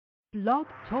Blog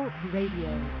Talk Radio.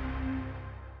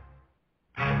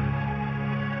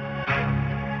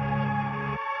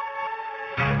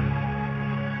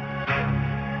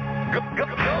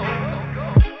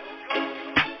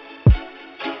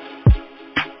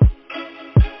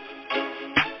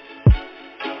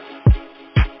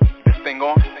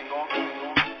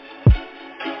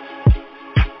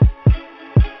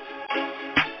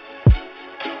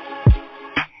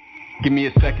 Give me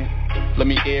a second, let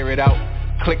me air it out.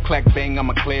 Click, clack, bang,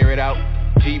 I'ma clear it out.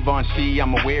 G-Von She,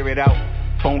 I'ma wear it out.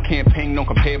 Phone can't ping, don't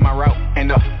compare my route.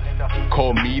 And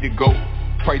call me the GOAT.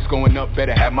 Price going up,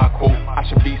 better have my quote. I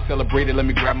should be celebrated, let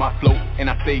me grab my float. And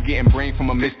I stay getting brain from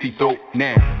a misty throat.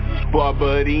 Now,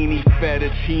 Barberini,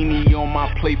 fettuccine on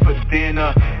my plate for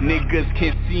dinner. Niggas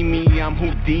can't see me, I'm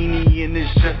Houdini, and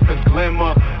it's just a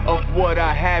glimmer of what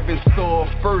I have in store.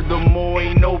 Furthermore,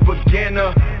 ain't no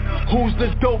beginner. Who's the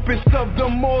dopest of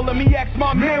them all? Let me ask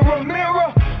my mirror,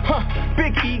 mirror.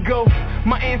 Big ego,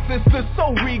 my ancestors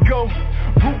so regal.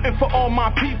 Rooting for all my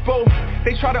people.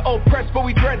 They try to oppress, but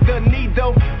we thread the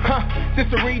needle. This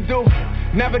a redo.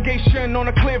 Navigation on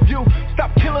a clear view.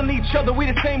 Stop killing each other, we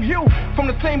the same hue. From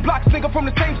the same blocks, nigga, from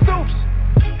the same stoops.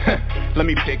 Let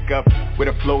me pick up with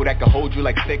a flow that can hold you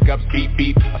like stick-ups. Beep,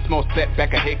 beep, a small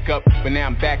setback, a hiccup. But now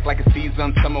I'm back like a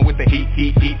season summer with the heat,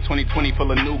 heat, heat. 2020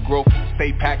 full of new growth.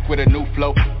 Stay packed with a new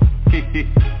flow.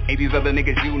 Ain't these other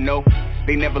niggas you know.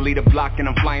 They never leave a block and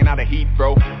I'm flying out of heat,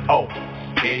 bro. Oh,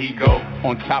 there he go,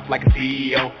 on top like a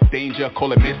CEO. Danger,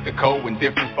 call it mystical when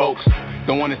different folks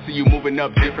don't wanna see you moving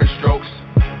up different strokes.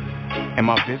 Am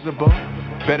I visible?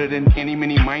 Better than any,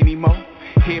 mini, miny, mo?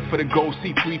 Here for the gold,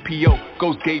 C3PO.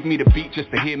 Ghost gave me the beat just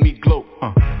to hear me gloat.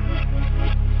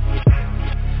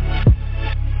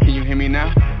 Can you hear me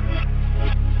now?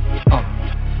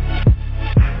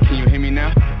 Can you hear me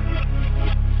now?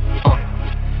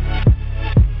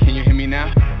 Can you hear me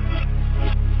now?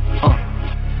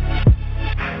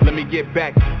 Let me get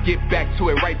back to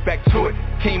it, right back to it.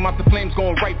 Came out the flames,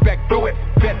 going right back through it.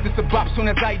 Bet this a bop soon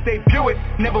as I debut it.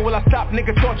 Never will I stop,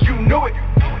 nigga, thought you knew it.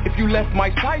 If you left my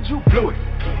side, you blew it.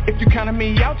 If you counted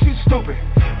me out, you stupid.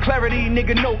 Clarity,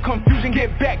 nigga, no confusion.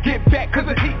 Get back, cause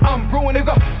the heat I'm brewing is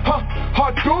a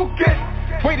hard to get.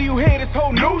 Wait till you hear this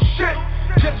whole new shit.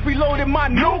 Just reloaded my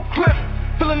new clip.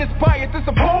 Feeling inspired, this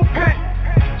a pulpit.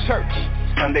 Church,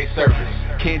 Sunday service.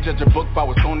 Can't judge a book by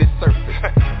what's on its surface.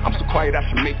 I'm so quiet I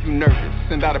should make you nervous.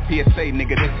 Send out a PSA,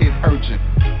 nigga, this is urgent.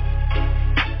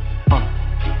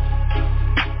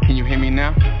 Can you hear me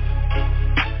now?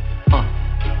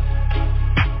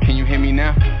 Can you hear me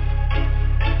now?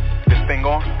 This thing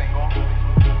on?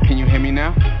 Can you hear me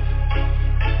now?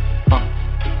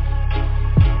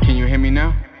 Can you hear me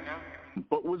now?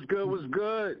 But what's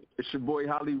good? It's your boy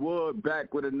Hollywood,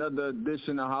 back with another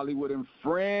edition of Hollywood and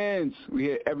Friends. We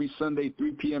here every Sunday,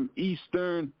 3 p.m.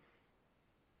 Eastern.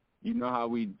 You know how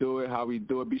we do it.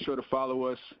 Be sure to follow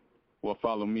us, well,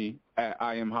 follow me, at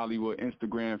I Am Hollywood,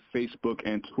 Instagram, Facebook,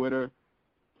 and Twitter.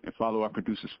 And follow our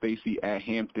producer, Stacy, at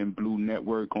Hampton Blue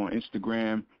Network on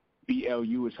Instagram.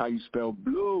 BLU is how you spell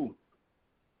blue.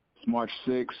 It's March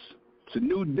 6th. It's a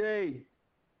new day.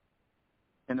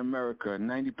 In America,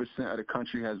 90% of the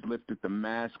country has lifted the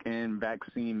mask and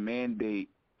vaccine mandate.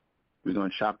 We're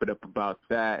going to chop it up about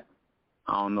that.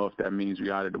 I don't know if that means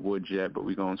we're out of the woods yet, but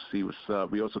we're going to see what's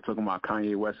up. We also talking about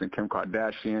Kanye West and Kim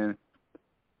Kardashian.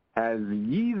 Has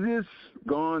Yeezus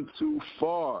gone too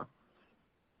far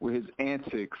with his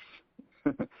antics?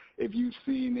 If you've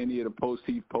seen any of the posts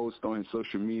he posts on his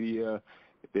social media,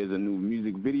 there's a new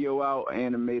music video out,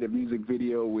 animated music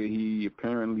video, where he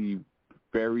apparently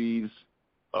buries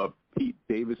a Pete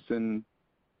Davidson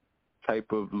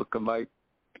type of look-alike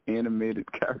animated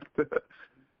character.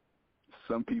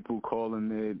 Some people calling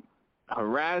it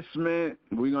harassment.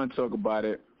 We're going to talk about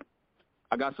it.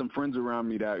 I got some friends around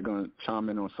me that are going to chime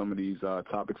in on some of these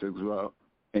topics as well.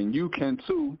 And you can,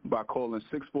 too, by calling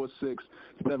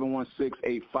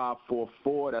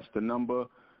 646-716-8544. That's the number.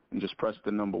 And just press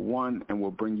the number 1, and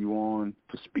we'll bring you on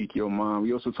to speak your mind.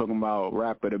 We also talking about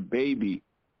rapper DaBaby.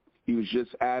 He was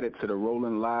just added to the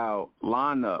Rolling Loud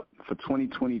lineup for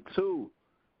 2022,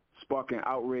 sparking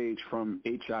outrage from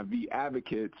HIV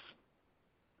advocates.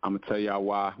 I'm going to tell y'all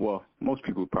why. Well, most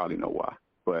people probably know why,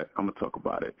 but I'm going to talk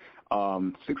about it.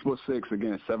 646,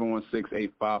 again,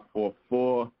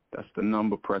 716-8544. That's the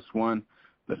number. Press 1.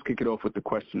 Let's kick it off with the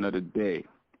question of the day.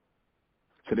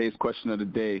 Today's question of the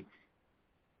day: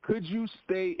 could you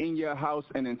stay in your house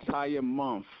an entire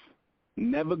month,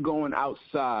 never going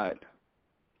outside,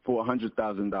 for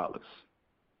 $100,000?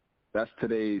 That's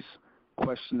today's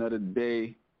question of the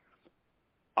day.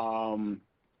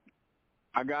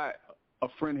 I got a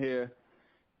friend here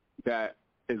that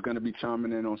is going to be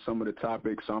chiming in on some of the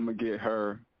topics, so I'm going to get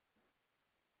her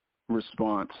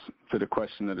response to the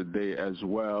question of the day as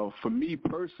well. For me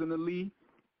personally,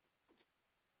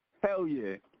 hell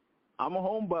yeah, I'm a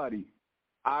homebody.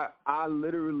 I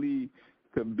literally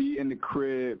could be in the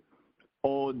crib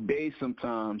all day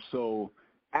sometimes. So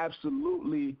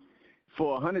absolutely,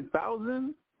 for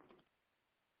 100,000,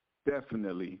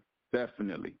 definitely,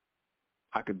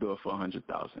 I could do it for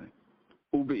 100,000.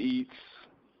 Uber Eats,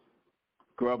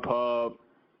 Grubhub.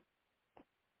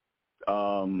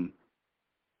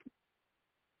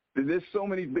 There's so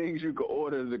many things you could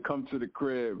order to come to the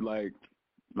crib. Like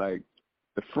the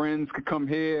friends could come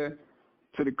here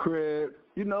to the crib.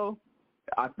 You know,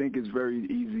 I think it's very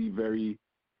easy, very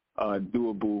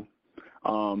doable.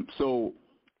 So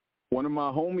one of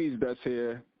my homies that's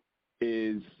here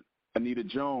is Anita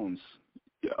Jones.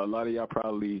 A lot of y'all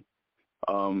probably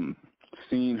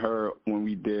seen her when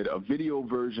we did a video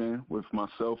version with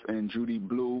myself and Judy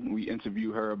Blue. We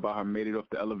interviewed her about her Made It Off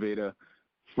the Elevator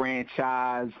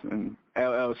franchise and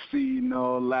LLC and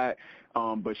all that.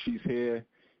 But she's here,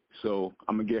 so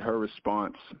I'm going to get her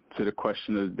response to the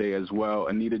question of the day as well.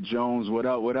 Anita Jones, what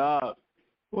up, what up?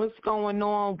 What's going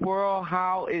on, world?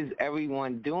 How is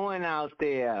everyone doing out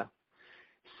there?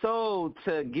 So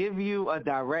to give you a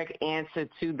direct answer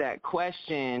to that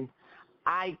question,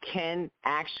 I can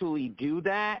actually do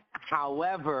that.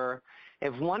 However,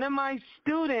 if one of my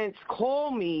students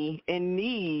call me in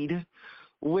need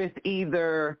with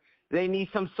either they need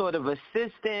some sort of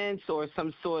assistance or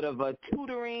some sort of a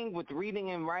tutoring with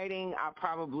reading and writing, I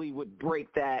probably would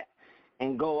break that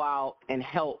and go out and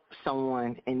help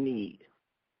someone in need.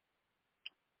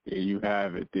 There you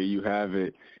have it. There you have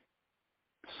it.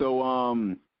 So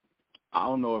I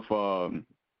don't know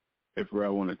if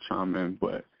Rel want to chime in,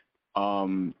 but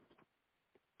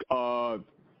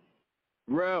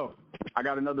Rel, I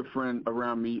got another friend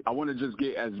around me. I want to just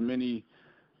get as many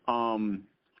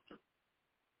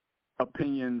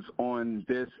opinions on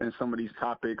this and some of these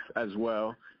topics as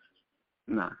well.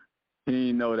 Nah, he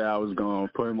didn't know that I was going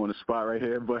to put him on the spot right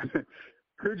here, but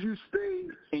could you stay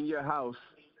in your house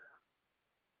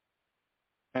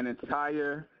an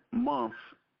entire month,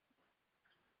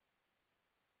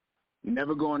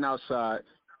 never going outside,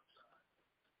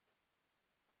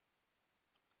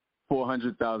 for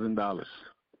 $100,000?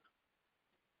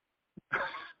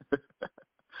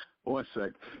 One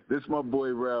sec. This is my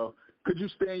boy, Rel. Could you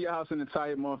stay in your house an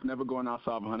entire month, never going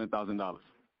outside for $100,000?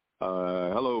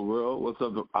 Hello, Rel. What's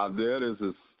up out there? This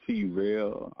is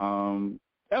T-Rail.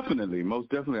 Definitely, most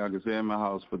definitely, I could stay in my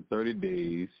house for 30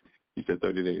 days. You said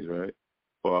 30 days, right?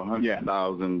 For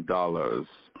 $100,000. So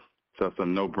that's a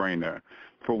no-brainer.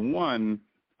 For one,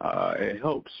 it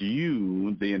helps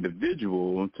you, the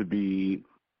individual, to be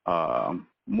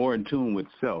more in tune with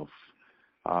self.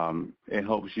 It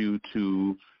helps you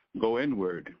to go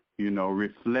inward,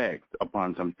 reflect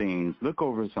upon some things, look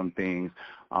over some things,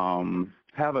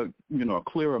 have a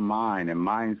clearer mind and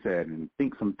mindset and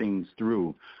think some things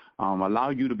through, allow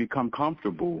you to become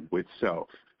comfortable with self.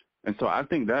 And so I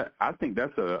think that's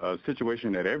a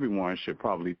situation that everyone should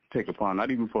probably take upon, not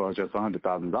even for just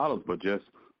 $100,000, but just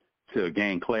to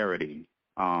gain clarity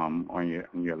on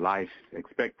your life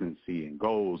expectancy and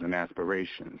goals and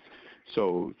aspirations.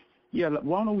 So, yeah,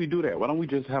 why don't we do that? Why don't we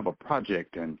just have a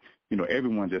project and,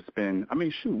 everyone just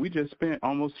we just spent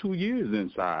almost 2 years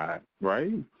inside,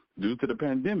 right, due to the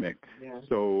pandemic. Yeah.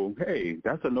 So, hey,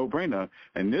 that's a no-brainer.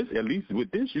 And this, at least with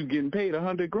this, you're getting paid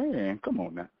 $100,000. Come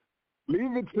on now.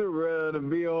 Leave it to Rel to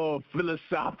be all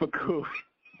philosophical.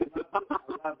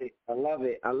 I love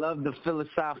it. I love the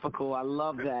philosophical. I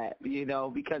love that,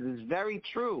 because it's very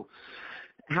true.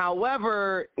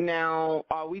 However, now,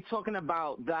 are we talking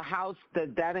about the house?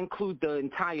 That include the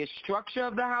entire structure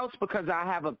of the house? Because I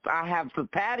have the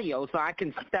patio, so I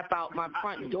can step out my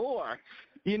front door.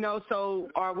 So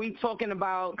are we talking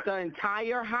about the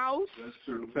entire house? That's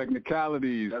true.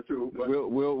 Technicalities. That's true.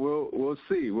 We'll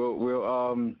see.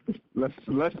 Let's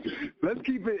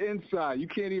keep it inside. You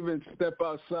can't even step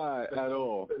outside at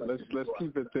all. Let's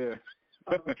keep it there.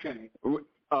 Okay.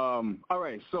 All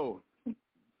right. So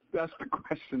that's the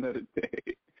question of the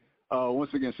day.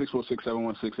 Once again,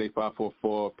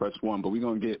 646-716-8544. Press 1. But we're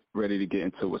gonna get ready to get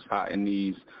into what's hot in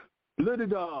these little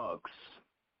dogs.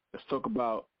 Let's talk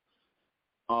about.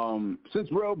 Since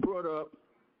Rel brought up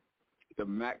the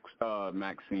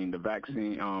vaccine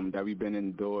that we've been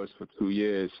indoors for 2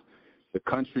 years, the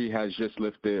country has just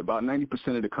lifted, about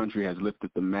 90% of the country has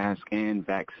lifted the mask and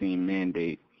vaccine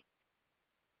mandate.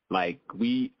 Like,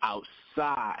 we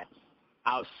outside.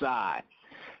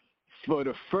 For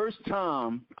the first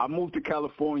time, I moved to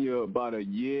California about a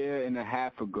year and a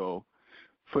half ago.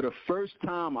 For the first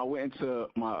time, I went into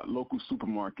my local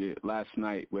supermarket last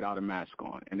night without a mask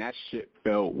on, and that shit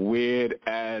felt weird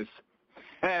as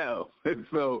hell.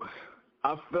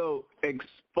 I felt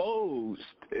exposed.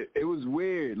 It was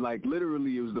weird. Like,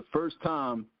 literally, it was the first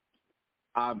time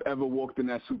I've ever walked in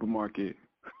that supermarket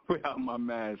without my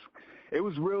mask. It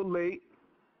was real late,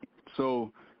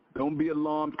 so don't be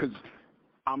alarmed, because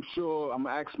I'm sure I'm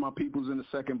going to ask my peoples in a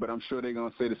second, but I'm sure they're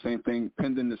going to say the same thing.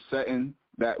 Pending the setting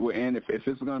that we're in, if it's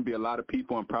going to be a lot of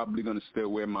people, I'm probably going to still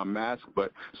wear my mask.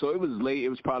 But so it was late. It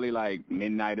was probably like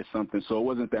midnight or something, so it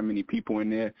wasn't that many people in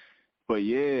there. But,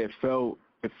 yeah, it felt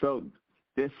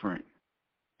different.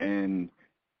 And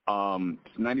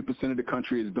 90% of the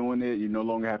country is doing it. You no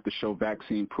longer have to show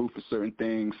vaccine proof for certain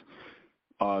things.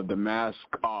 The masks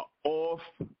are off,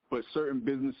 but certain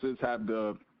businesses have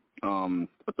the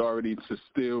authority to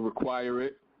still require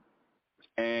it,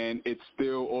 and it's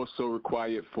still also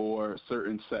required for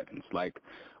certain settings, like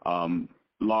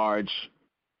large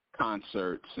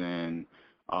concerts and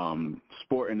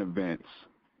sporting events,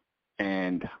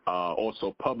 and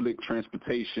also public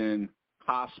transportation,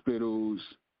 hospitals,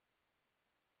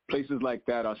 places like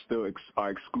that are still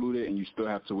are excluded, and you still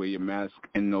have to wear your mask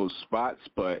in those spots.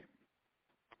 But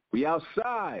we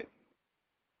outside.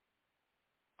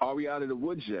 Are we out of the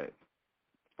woods yet?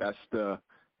 That's the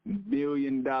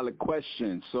million-dollar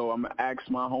question. So I'm going to ask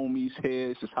my homies here.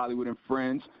 This is Hollywood and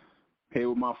Friends. Here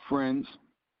with my friends.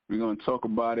 We're going to talk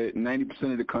about it.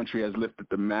 90% of the country has lifted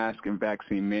the mask and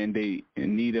vaccine mandate.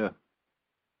 Anita,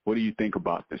 what do you think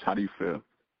about this? How do you feel?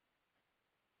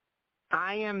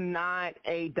 I am not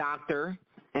a doctor,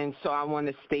 and so I want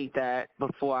to state that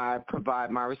before I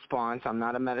provide my response. I'm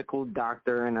not a medical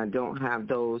doctor, and I don't have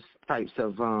those types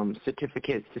of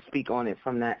certificates to speak on it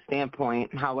from that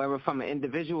standpoint. However, from an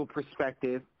individual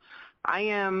perspective, I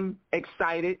am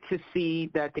excited to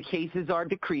see that the cases are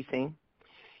decreasing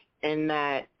and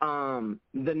that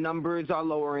the numbers are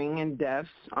lowering in deaths.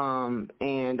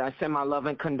 And I send my love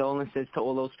and condolences to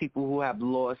all those people who have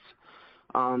lost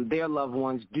their loved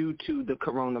ones due to the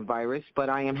coronavirus. But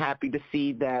I am happy to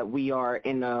see that we are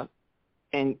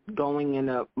going in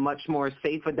a much more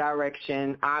safer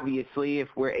direction, obviously, if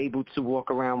we're able to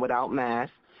walk around without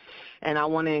masks. And I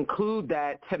want to include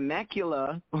that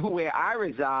Temecula, where I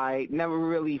reside, never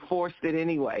really forced it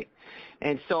anyway.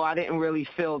 And so I didn't really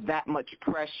feel that much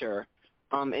pressure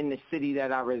in the city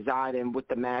that I reside in with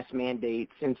the mask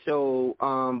mandates. And so,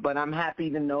 but I'm happy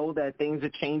to know that things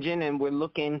are changing and we're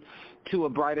looking to a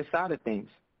brighter side of things.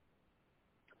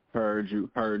 Heard you.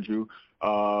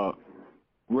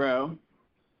 Rel, 90%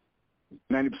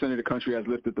 of the country has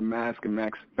lifted the mask and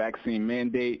vaccine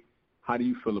mandate. How do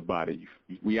you feel about it?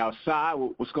 We outside?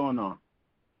 What's going on?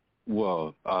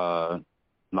 Well,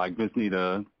 like Ms.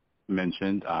 Nita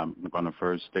mentioned, I'm going to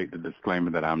first state the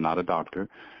disclaimer that I'm not a doctor.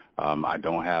 I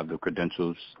don't have the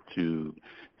credentials to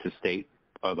state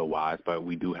otherwise, but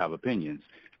we do have opinions.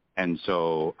 And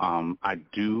so I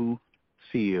do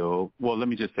feel, well, let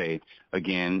me just say,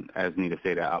 again, as Nita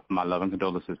said, my love and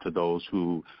condolences to those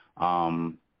who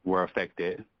were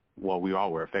affected. Well, we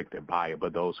all were affected by it,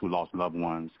 but those who lost loved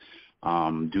ones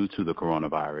due to the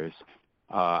coronavirus.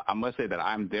 I must say that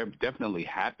I'm definitely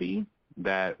happy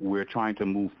that we're trying to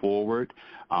move forward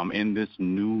in this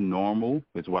new normal,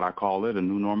 is what I call it, a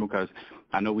new normal, because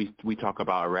I know we talk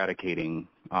about eradicating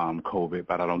COVID,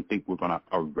 but I don't think we're going to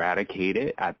eradicate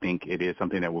it. I think it is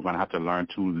something that we're going to have to learn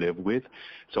to live with.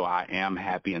 So I am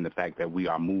happy in the fact that we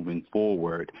are moving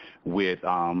forward with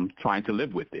trying to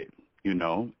live with it. You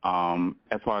know,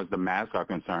 as far as the masks are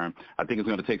concerned, I think it's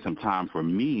going to take some time for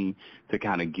me to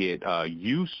kind of get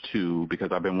used to,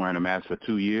 because I've been wearing a mask for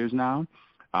 2 years now.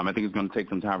 I think it's going to take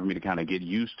some time for me to kind of get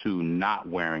used to not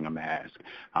wearing a mask.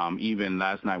 Even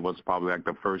last night was probably like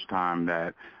the first time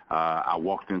that I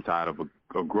walked inside of a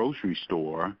grocery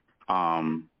store,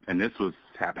 and this was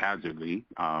haphazardly.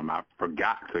 I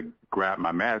forgot to grab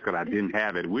my mask because I didn't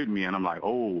have it with me, and I'm like,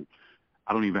 oh,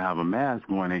 I don't even have a mask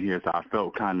going in here, so I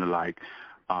felt kind of like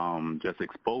just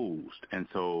exposed. And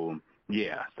so,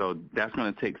 yeah, so that's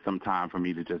going to take some time for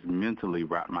me to just mentally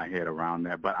wrap my head around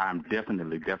that. But I'm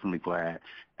definitely glad,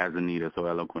 as Anita so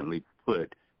eloquently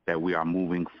put, that we are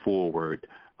moving forward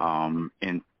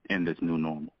in this new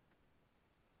normal.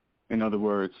 In other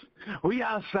words, we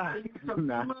outside.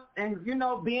 And, you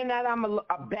know, being that I'm a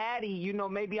baddie, you know,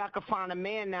 maybe I could find a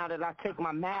man now that I take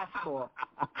my mask off.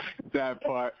 That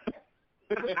part.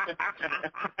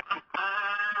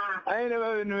 I ain't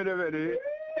never knew that already.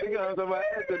 Because of my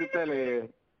head to the telly.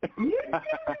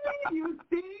 You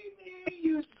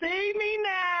see me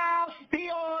now. See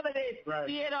all of this. Right.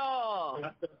 See it all.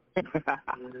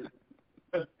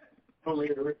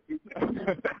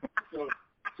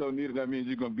 So, Nita, that means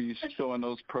you're going to be showing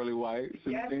those pearly whites?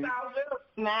 Yes, I will.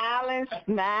 Smile and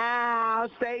smile.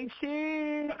 Say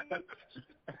cheese.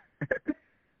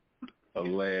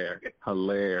 Hilarious. All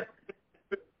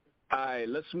right,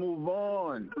 let's move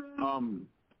on.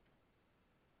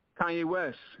 Kanye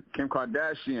West, Kim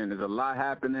Kardashian, there's a lot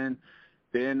happening.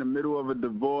 They're in the middle of a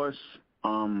divorce.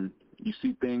 You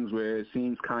see things where it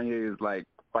seems Kanye is like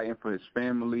fighting for his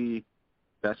family.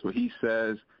 That's what he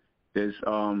says. There's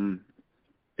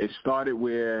it started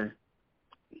where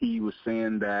he was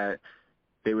saying that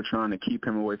they were trying to keep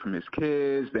him away from his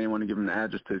kids. They didn't want to give him the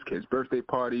address to his kids' birthday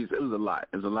parties. It was a lot.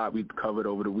 It was a lot we covered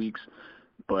over the weeks,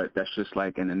 but that's just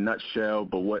like in a nutshell.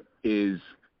 But what is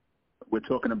we're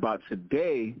talking about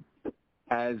today,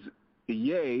 has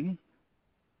Ye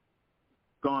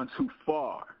gone too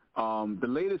far? The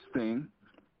latest thing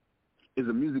is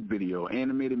a music video,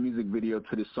 animated music video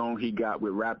to the song he got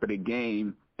with Rapper The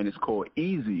Game, and it's called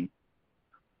Easy.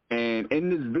 And in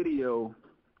this video,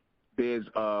 there's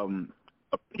a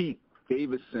Pete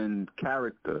Davidson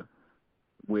character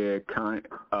where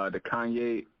the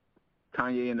Kanye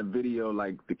in the video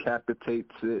like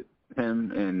decapitates him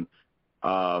and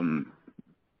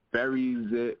buries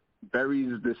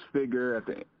this figure at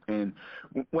the end.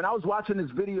 When I was watching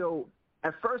this video,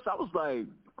 at first I was like,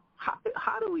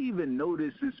 how do we even know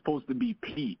this is supposed to be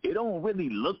Pete? It don't really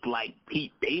look like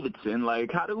Pete Davidson.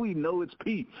 Like, how do we know it's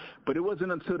Pete? But it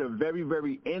wasn't until the very,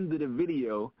 very end of the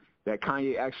video that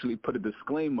Kanye actually put a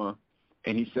disclaimer,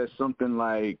 and he says something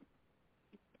like,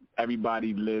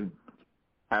 everybody lived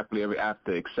happily ever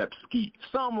after except Skeet.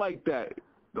 Something like that.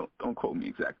 Don't quote me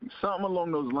exactly. Something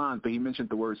along those lines, but he mentioned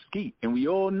the word Skeet. And we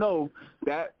all know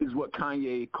that is what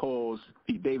Kanye calls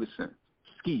Pete Davidson,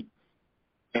 Skeet.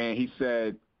 And he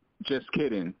said, just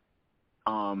kidding.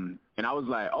 And I was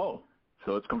like, oh,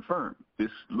 so it's confirmed. This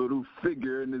little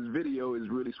figure in this video is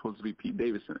really supposed to be Pete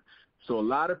Davidson. So a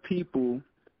lot of people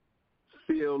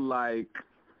feel like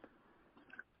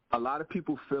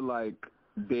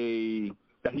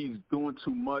that he's doing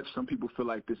too much. Some people feel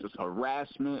like this is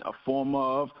harassment, a form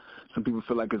of. Some people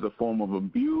feel like it's a form of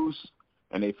abuse.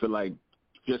 And they feel like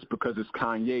just because it's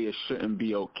Kanye, it shouldn't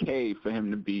be okay for him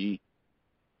to be,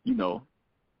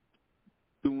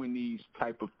 doing these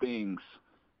type of things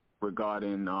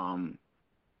regarding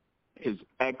his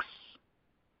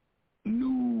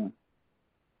new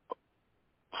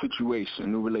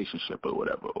situation, new relationship or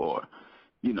whatever, or,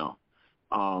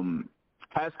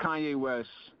 has Kanye West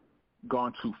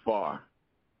gone too far?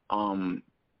 I'm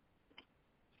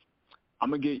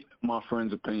going to get my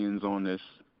friends' opinions on this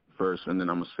first, and then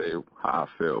I'm going to say how I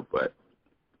feel. But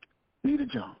Nita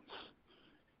Jones,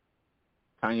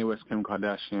 Kanye West, Kim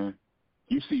Kardashian,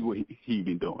 you see what he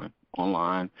been doing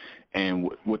online and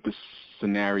what the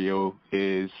scenario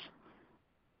is.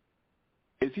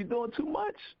 Is he doing too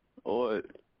much? Or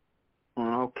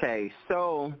okay,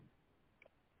 so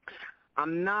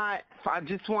I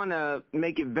just want to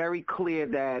make it very clear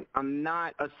that I'm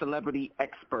not a celebrity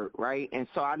expert, right? And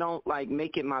so I don't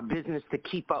make it my business to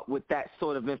keep up with that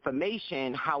sort of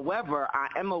information. However, I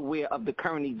am aware of the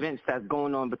current events that's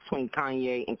going on between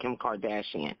Kanye and Kim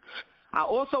Kardashian. I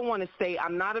also want to say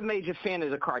I'm not a major fan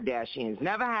of the Kardashians.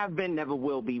 Never have been, never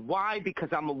will be. Why? Because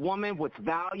I'm a woman with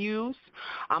values.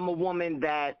 I'm a woman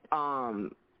that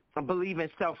I believe in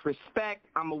self-respect.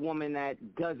 I'm a woman that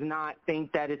does not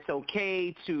think that it's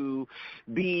okay to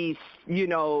be,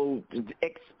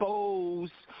 expose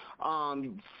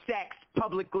sex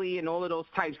publicly and all of those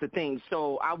types of things.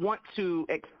 So I want to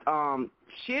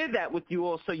share that with you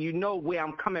all so you know where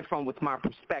I'm coming from with my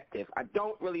perspective. I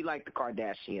don't really like the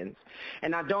Kardashians,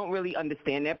 and I don't really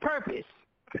understand their purpose.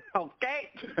 Okay?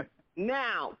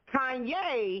 Now,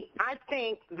 Kanye, I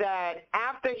think that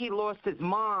after he lost his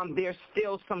mom, there's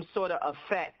still some sort of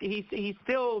effect. He's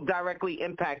still directly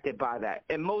impacted by that,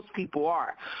 and most people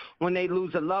are when they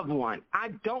lose a loved one. I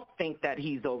don't think that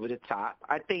he's over the top.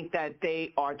 I think that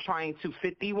they are trying to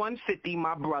 5150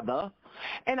 my brother,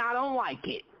 and I don't like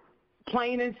it.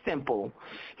 Plain and simple.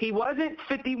 He wasn't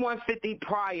 5150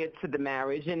 prior to the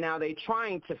marriage, and now they're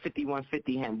trying to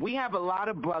 5150 him. We have a lot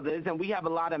of brothers, and we have a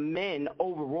lot of men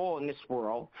overall in this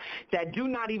world that do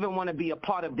not even want to be a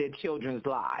part of their children's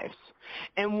lives.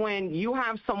 And when you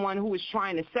have someone who is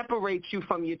trying to separate you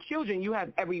from your children, you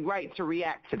have every right to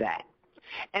react to that.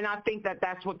 And I think that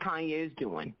that's what Kanye is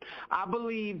doing. I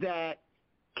believe that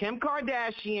Kim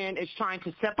Kardashian is trying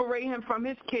to separate him from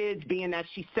his kids, being that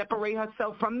she separated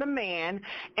herself from the man,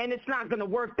 and it's not going to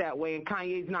work that way, and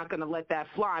Kanye's not going to let that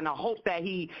fly. And I hope that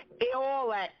he, all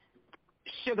that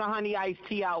sugar honey iced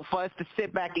tea out for us to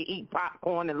sit back and eat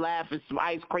popcorn and laugh and some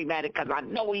ice cream at it because I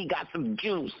know he got some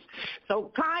juice.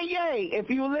 So, Kanye, if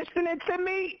you're listening to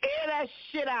me, air that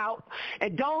shit out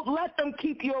and don't let them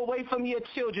keep you away from your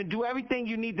children. Do everything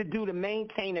you need to do to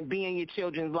maintain and be in your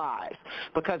children's lives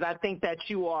because I think that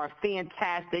you are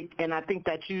fantastic and I think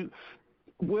that you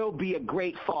will be a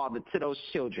great father to those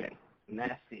children. And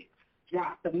that's it.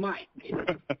 Drop the mic.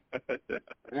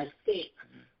 That's it.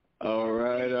 All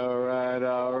right.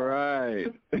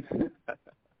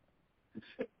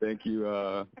 Thank you,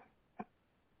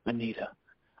 Anita.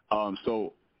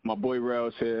 So my boy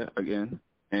Rel's here again,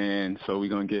 and so we're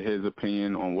going to get his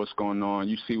opinion on what's going on.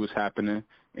 You see what's happening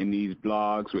in these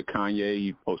blogs with Kanye.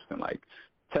 He's posting, like,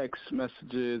 text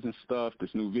messages and stuff,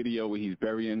 this new video where he's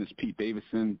burying this Pete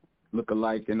Davidson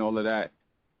look-alike and all of that.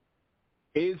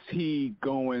 Is he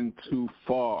going too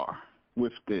far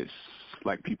with this,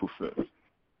 like people feel?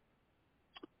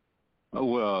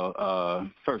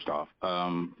 Well, first off,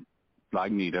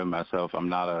 like Nita, myself, I'm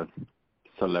not a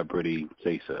celebrity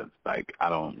chaser. Like, I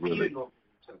don't really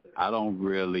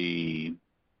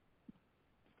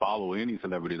follow any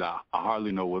celebrities. I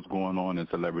hardly know what's going on in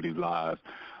celebrities' lives.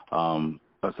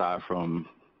 Aside from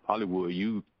Hollywood,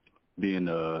 you being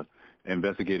a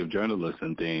investigative journalist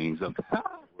and things.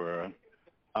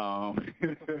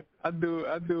 I do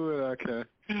what I can.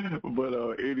 But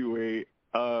anyway,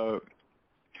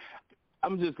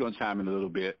 I'm just going to chime in a little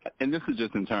bit, and this is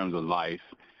just in terms of life.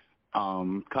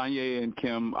 Kanye and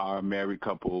Kim are a married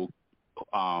couple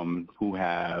who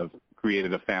have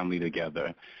created a family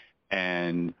together,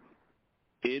 and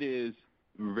it is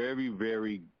very,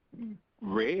 very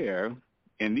rare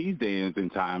in these days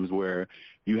and times where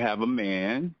you have a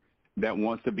man that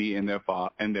wants to be in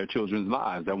their children's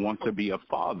lives, that wants to be a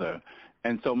father.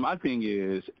 And so my thing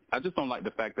is, I just don't like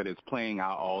the fact that it's playing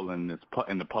out all in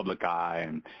the public eye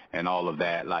and all of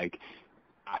that. Like,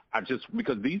 I just,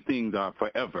 because these things are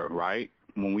forever, right?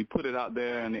 When we put it out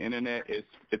there on the internet,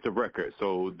 it's a record.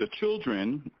 So the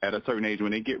children at a certain age,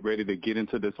 when they get ready to get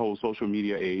into this whole social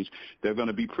media age, they're going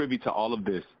to be privy to all of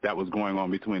this that was going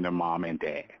on between their mom and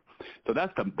dad. So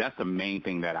that's the main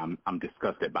thing that I'm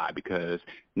disgusted by, because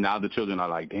now the children are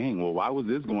like, dang, well, why was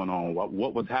this going on?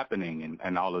 What was happening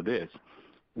and all of this?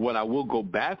 What I will go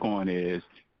back on is,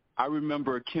 I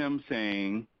remember Kim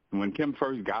saying, when Kim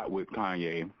first got with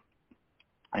Kanye,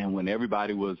 and when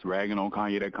everybody was ragging on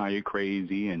Kanye, that Kanye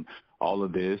crazy and all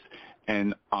of this,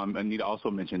 and Anita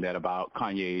also mentioned that about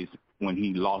Kanye's, when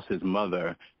he lost his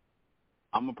mother.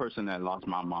 I'm a person that lost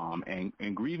my mom, and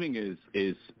grieving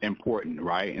is important,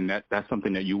 right? And that's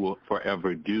something that you will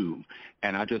forever do.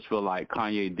 And I just feel like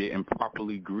Kanye didn't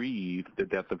properly grieve the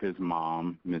death of his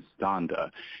mom, Miss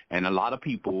Donda. And a lot of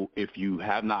people, if you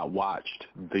have not watched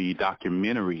the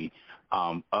documentary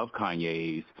of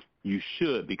Kanye's, you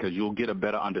should, because you'll get a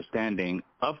better understanding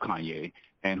of Kanye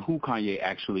and who Kanye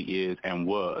actually is and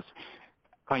was.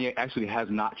 Kanye actually has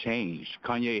not changed.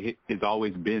 Kanye has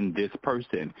always been this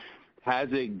person. Has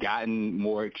it gotten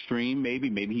more extreme? Maybe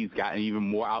he's gotten even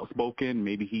more outspoken.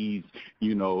 Maybe he's,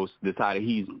 decided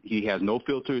he has no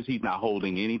filters. He's not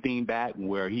holding anything back,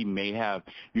 where he may have,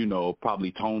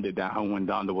 probably toned it down when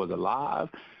Donda was alive.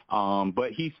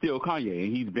 But he's still Kanye,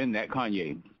 and he's been that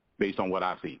Kanye based on what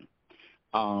I've seen.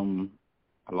 I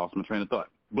lost my train of thought.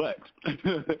 But,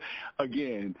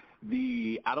 again,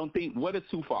 I don't think, what is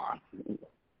too far?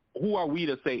 Who are we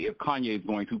to say if Kanye is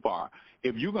going too far?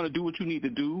 If you're going to do what you need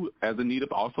to do, as Anita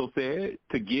also said,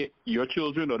 to get your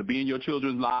children or to be in your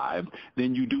children's lives,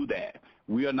 then you do that.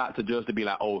 We are not to judge to be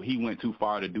like, oh, he went too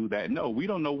far to do that. No, we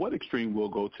don't know what extreme we'll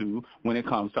go to when it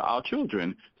comes to our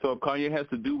children. So if Kanye has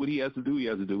to do what he has to do, he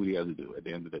has to do what he has to do at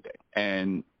the end of the day.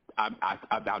 And I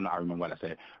remember what I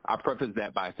said. I prefaced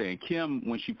that by saying Kim,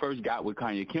 when she first got with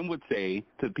Kanye, Kim would say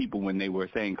to people when they were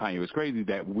saying Kanye was crazy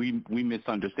that we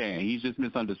misunderstand. He's just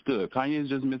misunderstood. Kanye is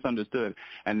just misunderstood.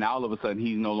 And now all of a sudden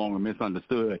he's no longer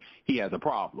misunderstood. He has a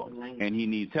problem and he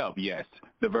needs help. Yes,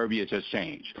 the verbiage has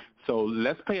changed. So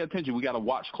let's pay attention. We got to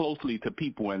watch closely to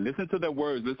people and listen to their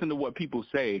words, listen to what people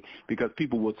say, because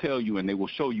people will tell you and they will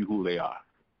show you who they are.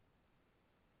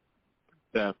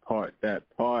 That part.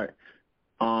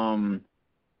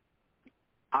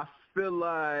 I feel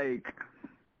like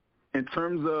in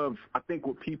terms of, I think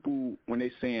what people, when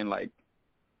they saying like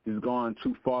he's gone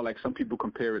too far, like some people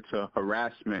compare it to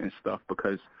harassment and stuff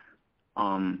because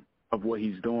of what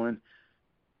he's doing.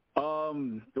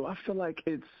 Do I feel like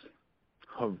it's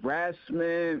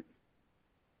harassment?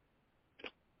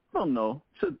 I don't know.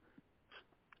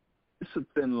 It's a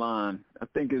thin line. I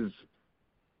think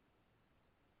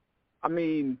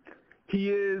he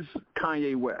is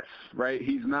Kanye West, right?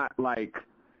 He's not like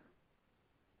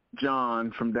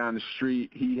John from down the street.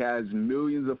 He has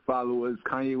millions of followers.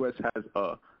 Kanye West has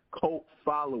a cult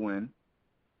following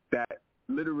that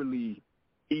literally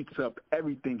eats up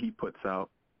everything he puts out.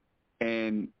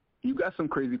 And you got some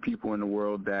crazy people in the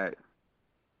world that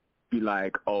be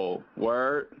like, oh,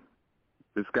 word,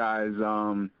 this guy's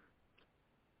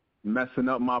messing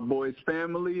up my boy's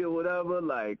family or whatever.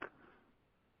 Like,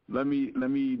 let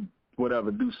me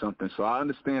whatever, do something. So I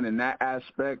understand in that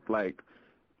aspect, like,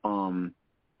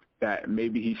 that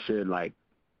maybe he should, like,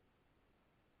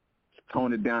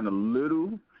 tone it down a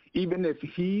little, even if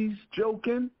he's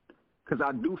joking, because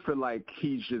I do feel like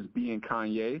he's just being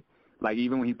Kanye. Like,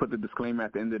 even when he put the disclaimer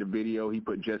at the end of the video, he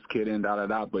put just kidding,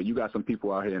 da-da-da, but you got some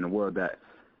people out here in the world that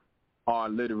are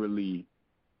literally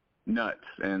nuts,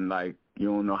 and, like, you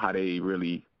don't know how they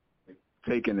really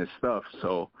taking this stuff.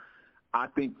 So I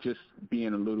think just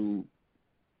being a little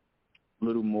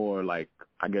more, like,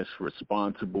 I guess,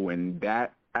 responsible in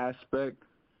that aspect.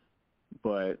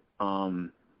 But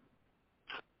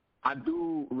I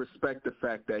do respect the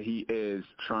fact that he is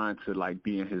trying to, like,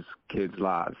 be in his kids'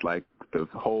 lives. Like, the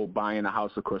whole buying a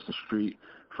house across the street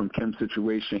from Kim's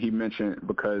situation, he mentioned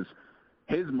because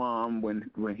his mom, when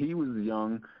he was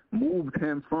young, moved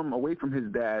him away from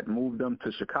his dad, moved him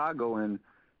to Chicago, and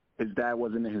his dad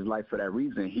wasn't in his life for that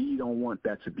reason. He don't want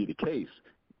that to be the case.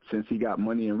 Since he got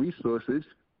money and resources,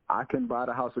 I can buy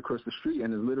the house across the street,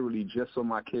 and it's literally just so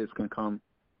my kids can come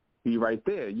be right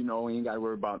there. You know, you ain't got to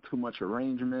worry about too much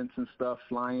arrangements and stuff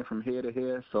flying from here to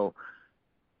here. So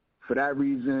for that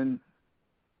reason,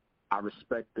 I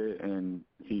respect it, and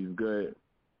he's good.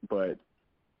 But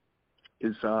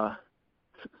it's tough.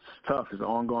 It's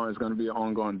ongoing. It's going to be an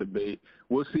ongoing debate.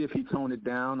 We'll see if he toned it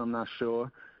down. I'm not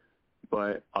sure.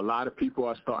 But a lot of people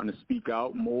are starting to speak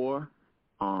out more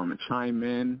and chime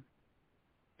in.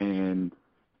 And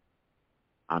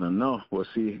I don't know. We'll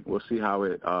see how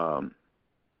it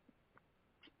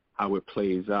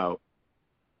plays out.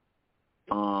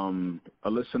 A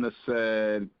listener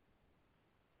said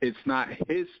it's not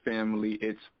his family,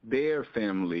 it's their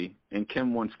family, and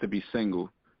Kim wants to be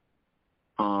single.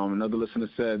 Another listener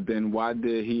said, then why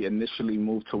did he initially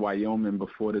move to Wyoming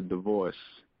before the divorce?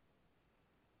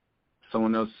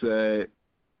 Someone else said,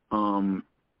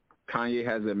 Kanye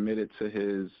has admitted to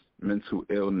his mental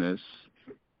illness.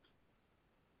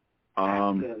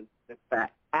 Kanye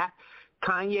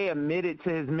admitted to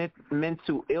his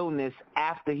mental illness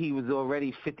after he was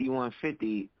already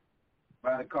 5150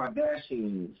 by the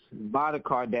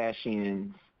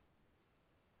Kardashians.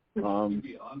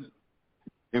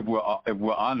 If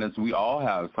we're honest, we all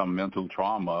have some mental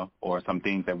trauma or some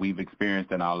things that we've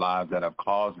experienced in our lives that have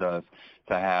caused us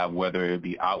to have, whether it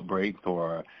be outbreaks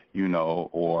or,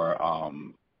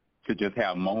 to just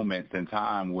have moments in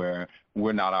time where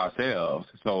we're not ourselves.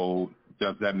 So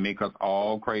does that make us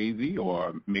all crazy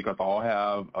or make us all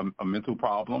have a mental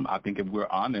problem? I think if we're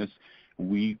honest,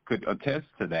 we could attest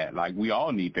to that. Like, we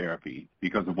all need therapy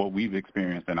because of what we've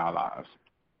experienced in our lives.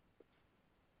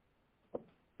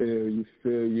 Feel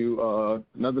you.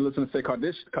 Another listener say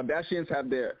Kardashians have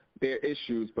their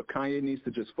issues, but Kanye needs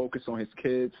to just focus on his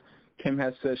kids. Kim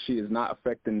has said she is not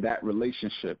affecting that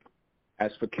relationship.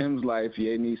 As for Kim's life,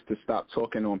 Ye needs to stop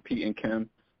talking on Pete and Kim.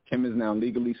 Kim is now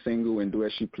legally single and do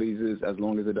as she pleases as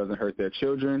long as it doesn't hurt their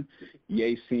children.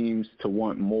 Ye seems to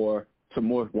want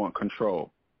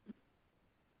control.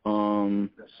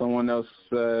 Someone else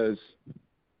says,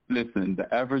 listen,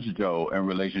 the average Joe in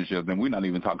relationships, and we're not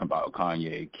even talking about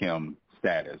Kanye, Kim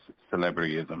status,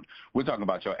 celebrityism. We're talking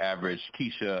about your average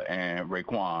Keisha and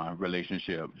Raekwon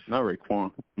relationship. Not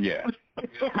Raekwon. Yeah.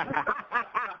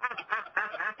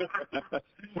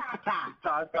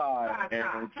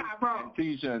 and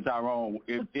Keisha and Tyrone.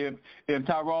 If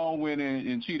Tyrone went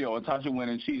and cheated, or Tasha went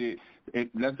and cheated,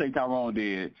 let's say Tyrone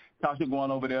did. Tasha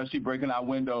going over there, she breaking out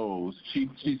windows, she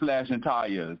slashing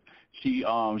tires, she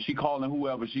calling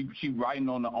whoever, she writing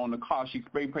on the car, she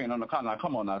spray painting on the car. Now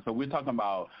come on now. So we're talking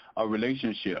about a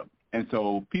relationship. And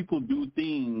so people do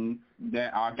things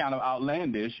that are kind of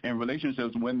outlandish in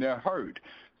relationships when they're hurt.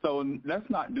 So let's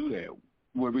not do that.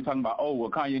 Where we're talking about,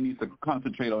 Kanye needs to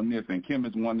concentrate on this and Kim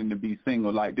is wanting to be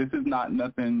single. Like, this is not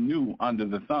nothing new under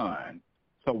the sun.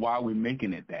 So why are we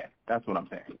making it that? That's what I'm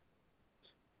saying.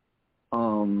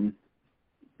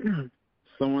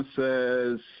 Someone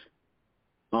says,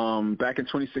 back in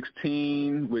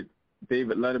 2016 with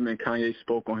David Letterman, Kanye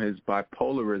spoke on his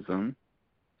bipolarism.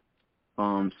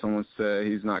 Someone said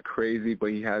he's not crazy, but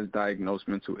he has diagnosed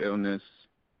mental illness.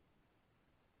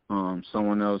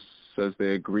 Someone else says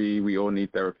they agree we all need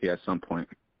therapy at some point.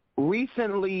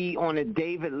 Recently on the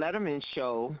David Letterman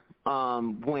show,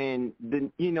 when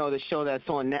the show that's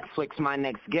on Netflix, My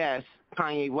Next Guest,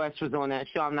 Kanye West was on that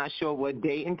show. I'm not sure what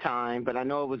date and time, but I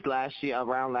know it was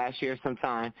around last year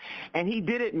sometime. And he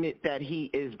did admit that he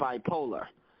is bipolar.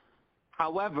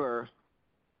 However,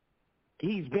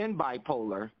 he's been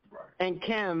bipolar, and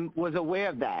Kim was aware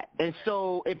of that. And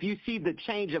so if you see the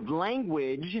change of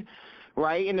language,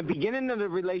 right, in the beginning of the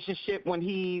relationship when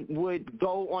he would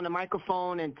go on the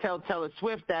microphone and tell Taylor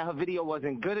Swift that her video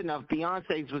wasn't good enough,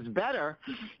 Beyonce's was better,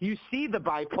 you see the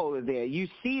bipolar there. You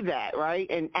see that, right?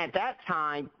 And at that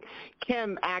time,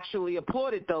 Kim actually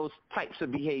applauded those types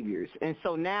of behaviors. And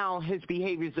so now his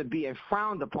behaviors are being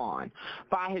frowned upon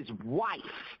by his wife,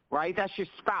 right? That's your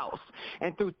spouse.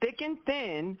 And through thick and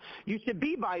thin, you should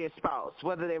be by your spouse,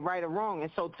 whether they're right or wrong.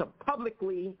 And so to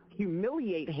publicly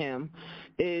humiliate him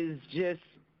is just,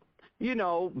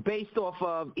 based off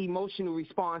of emotional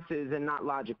responses and not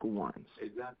logical ones.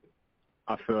 Exactly.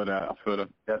 I feel that.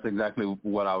 That's exactly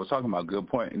what I was talking about. Good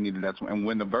point, Anita. And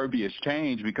when the verbiage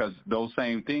changed, because those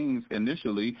same things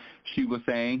initially, she was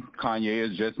saying Kanye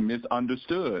is just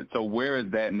misunderstood. So where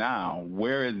is that now?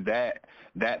 Where is that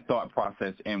thought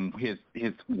process in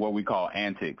his what we call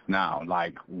antics now?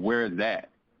 Like, where is that?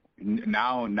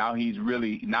 Now he's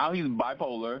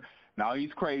bipolar. Now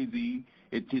he's crazy.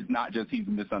 It's not just he's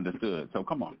misunderstood. So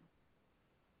come on.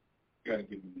 You got to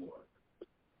give me more.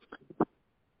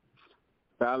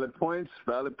 Valid points,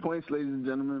 ladies and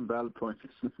gentlemen, valid points.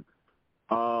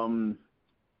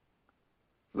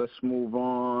 Let's move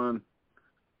on.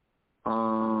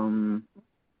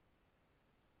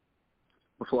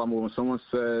 Before I move on, someone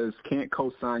says, can't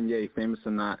co-sign Ye, famous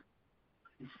or not.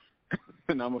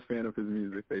 And I'm a fan of his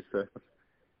music, they say.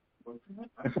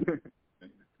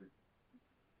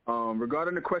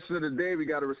 Regarding the question of the day, we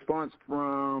got a response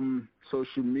from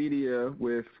social media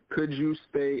with, could you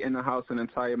stay in the house an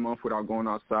entire month without going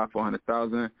outside for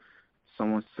 $100,000?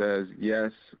 Someone says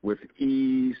yes, with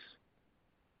ease.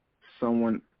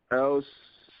 Someone else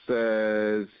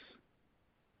says,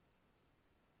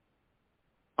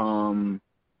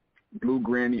 Blue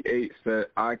Granny 8 said,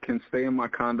 I can stay in my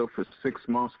condo for 6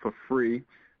 months for free.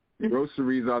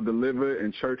 Groceries are delivered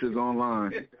and church is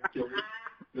online.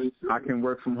 I can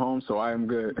work from home, so I am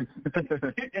good.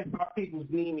 If my peoples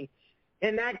need me.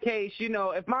 In that case,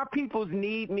 if my peoples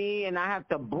need me and I have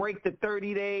to break the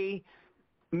 30-day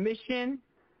mission,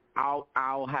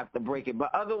 I'll have to break it.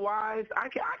 But otherwise, I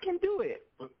can do it.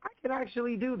 I can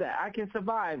actually do that. I can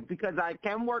survive because I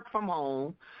can work from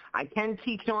home. I can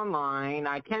teach online.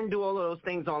 I can do all of those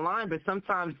things online. But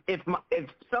sometimes if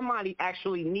somebody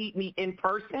actually need me in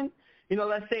person,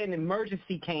 let's say an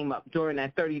emergency came up during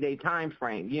that 30-day time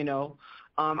frame,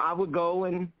 I would go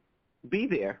and be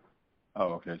there.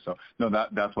 Oh, okay. So, no,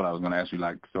 that's what I was going to ask you.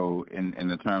 Like, so in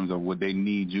the terms of would they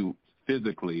need you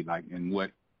physically, like in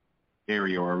what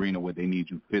area or arena would they need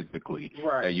you physically,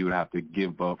 right, that you would have to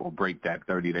give up or break that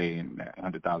 30-day and that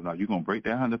 $100,000? You going to break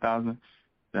that $100,000?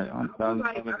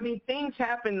 Things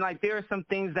happen. Like, there are some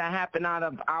things that happen out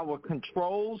of our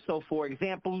control. So, for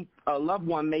example, a loved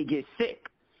one may get sick.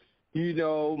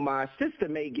 My sister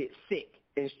may get sick,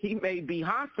 and she may be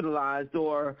hospitalized,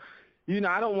 or,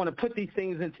 I don't want to put these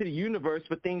things into the universe,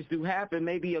 but things do happen.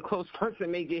 Maybe a close person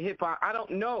may get hit by, I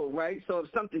don't know, right? So if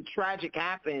something tragic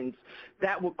happens,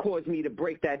 that would cause me to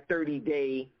break that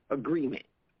 30-day agreement.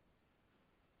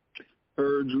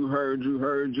 Heard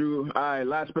you. All right,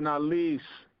 last but not least,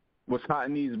 what's hot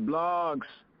in these blogs?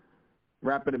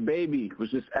 Rapper DaBaby was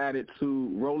just added to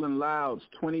Rolling Loud's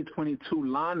 2022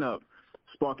 lineup,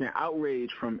 sparking outrage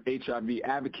from HIV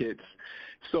advocates.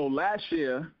 So last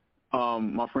year,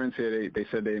 my friends here, they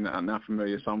said they're not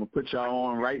familiar, so I'm going to put y'all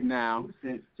on right now.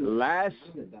 Last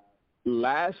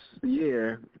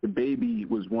year, DaBaby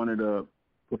was one of the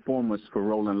performers for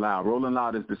Rolling Loud. Rolling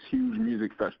Loud is this huge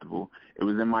music festival. It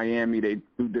was in Miami. They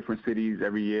do different cities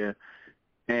every year.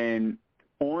 And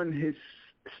on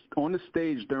the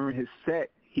stage during his set,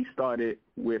 he started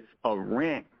with a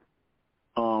rant,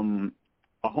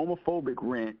 a homophobic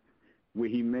rant, where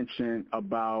he mentioned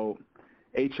about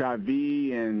HIV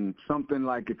and something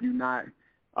like, if you're not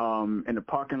in the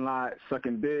parking lot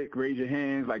sucking dick, raise your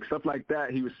hands, like stuff like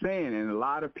that he was saying. And a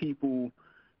lot of people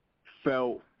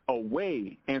felt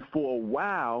away. And for a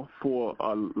while, for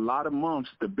a lot of months,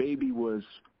 DaBaby was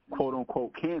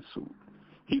quote-unquote canceled.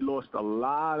 He lost a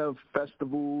lot of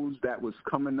festivals that was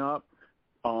coming up.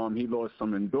 He lost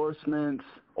some endorsements,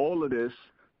 all of this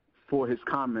for his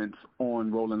comments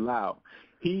on Rolling Loud.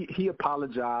 He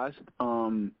apologized.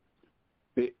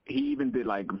 He even did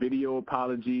like video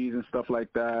apologies and stuff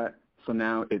like that. So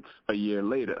now it's a year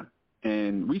later.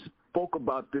 And we spoke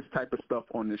about this type of stuff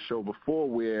on this show before,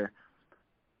 where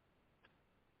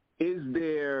is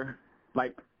there,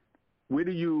 like, where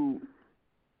do you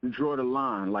draw the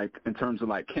line, like in terms of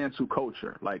like cancel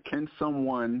culture? Like, can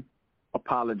someone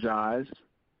apologize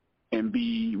and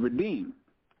be redeemed?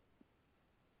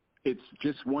 It's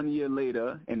just 1 year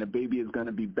later, and DaBaby is going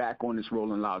to be back on this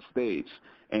Rolling Loud stage.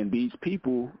 And these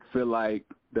people feel like,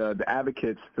 the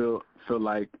advocates feel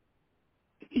like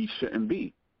he shouldn't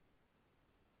be.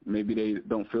 Maybe they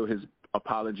don't feel his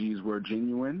apologies were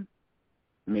genuine.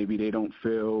 Maybe they don't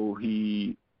feel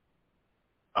he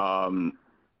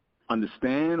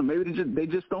understand, or maybe they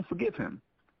just don't forgive him.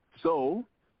 So,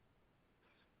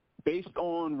 based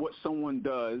on what someone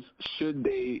does, should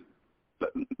they?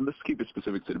 Let's keep it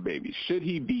specific to DaBaby. Should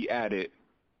he be added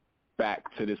back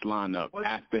to this lineup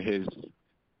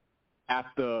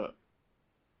after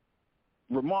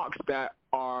remarks that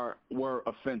were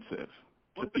offensive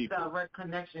to people? What's the direct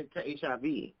connection to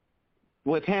HIV?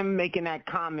 With him making that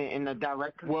comment in the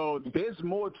direct connection? Well, there's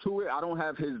more to it. I don't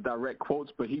have his direct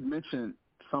quotes, but he mentioned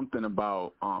something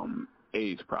about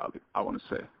AIDS, probably, I want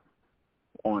to say,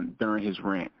 during his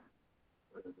rant.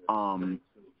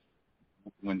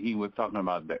 When he was talking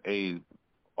about the AIDS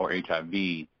or HIV,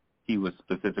 he was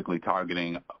specifically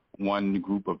targeting one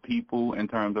group of people in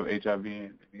terms of HIV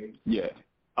and AIDS? Yeah.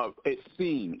 It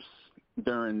seems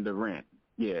during the rant.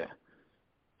 Yeah.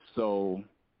 So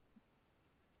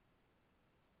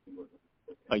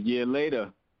a year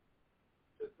later,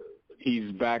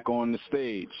 he's back on the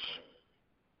stage.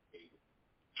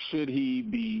 Should he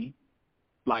be,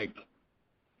 like,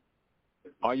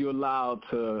 are you allowed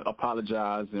to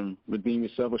apologize and redeem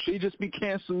yourself, or should he just be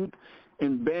canceled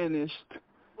and banished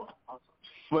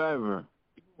forever?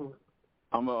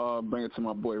 I'm going to bring it to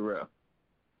my boy, Rel.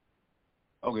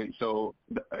 Okay, so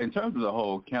in terms of the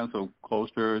whole cancel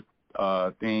culture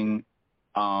thing,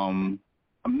 I'm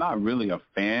not really a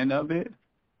fan of it.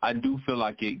 I do feel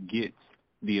like it gets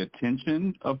the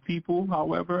attention of people,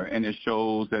 however, and it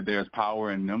shows that there's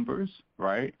power in numbers,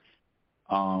 right?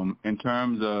 In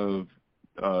terms of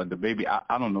DaBaby,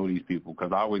 I don't know these people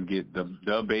because I always get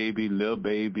DaBaby, Lil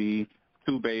Baby,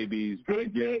 two babies,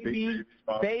 big baby,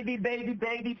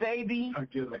 baby.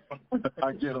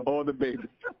 I get them, all the babies.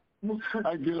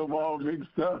 I get them all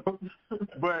mixed up.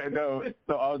 But no,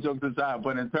 so all jokes aside,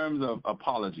 but in terms of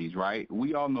apologies, right?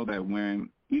 We all know that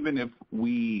even if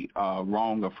we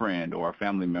wrong a friend or a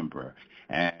family member,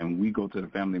 and we go to the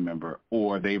family member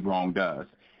or they've wronged us,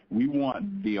 we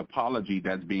want the apology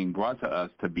that's being brought to us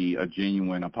to be a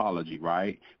genuine apology,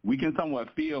 right? We can somewhat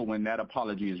feel when that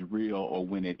apology is real or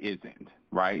when it isn't,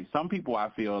 right? Some people, I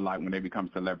feel like when they become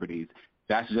celebrities,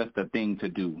 that's just a thing to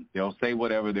do. They'll say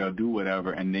whatever, they'll do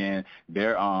whatever, and then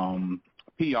their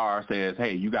PR says,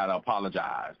 hey, you got to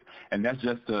apologize. And that's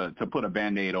just to put a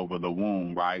Band-Aid over the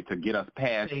wound, right, to get us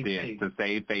past to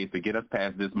save face, to get us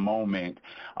past this moment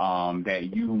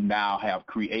that you now have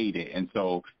created. And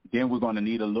so then we're going to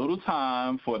need a little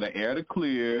time for the air to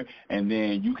clear, and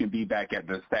then you can be back at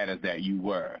the status that you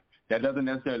were. That doesn't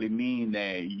necessarily mean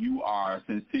that you are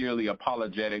sincerely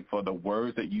apologetic for the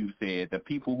words that you said, the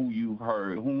people who you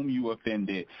heard, whom you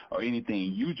offended, or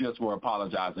anything. You just were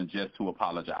apologizing just to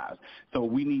apologize. So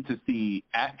we need to see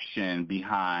action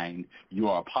behind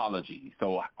your apology.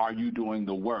 So are you doing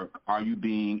the work? Are you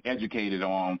being educated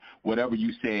on whatever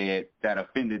you said that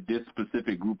offended this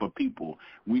specific group of people?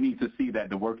 We need to see that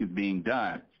the work is being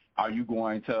done. Are you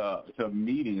going to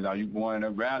meetings? Are you going to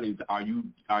rallies? Are you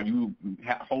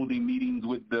holding meetings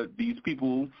with these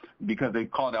people because they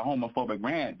call it a homophobic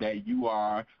rant that you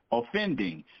are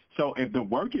offending? So if the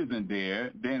work isn't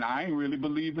there, then I ain't really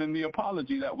believe in the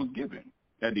apology that was given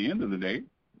at the end of the day.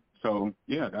 So,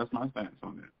 yeah, that's my stance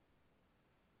on it.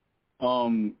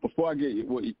 Before I get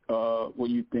what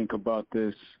you think about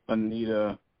this,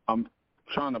 Anita, I'm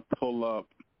trying to pull up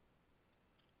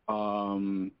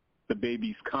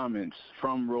DaBaby's comments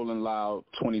from Rolling Loud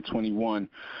 2021.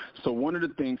 So one of the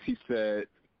things he said,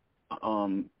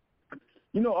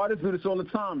 artists do this all the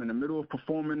time. In the middle of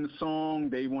performing the song,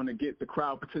 they want to get the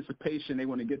crowd participation. They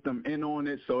want to get them in on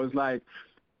it. So it's like,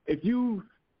 if you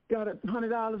got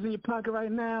 $100 in your pocket right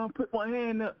now, put one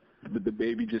hand up. But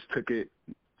DaBaby just took it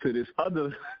to this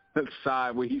other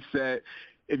side where he said,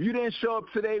 if you didn't show up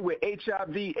today with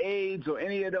HIV, AIDS, or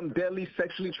any of them deadly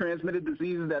sexually transmitted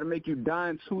diseases that'll make you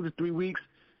die in 2 to 3 weeks,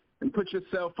 then put your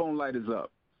cell phone lighters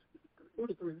up.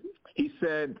 He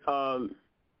said,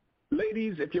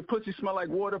 ladies, if your pussy smell like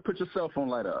water, put your cell phone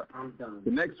lighter up. I'm done.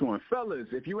 The next one, fellas,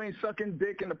 if you ain't sucking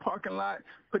dick in the parking lot,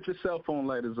 put your cell phone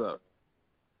lighters up.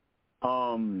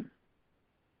 Let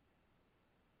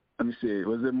me see.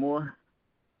 Was there more?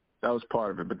 That was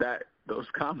part of it. But those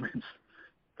comments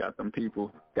got the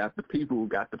people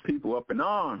up in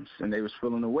arms, and they was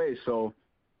feeling away. So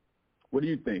what do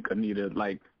you think, Anita?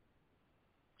 Like,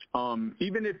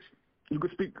 Even if you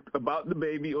could speak about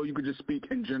DaBaby, or you could just speak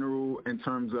in general in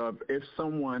terms of if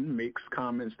someone makes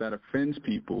comments that offends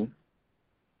people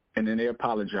and then they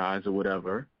apologize or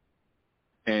whatever,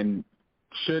 and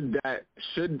should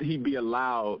he be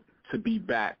allowed to be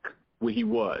back where he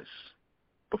was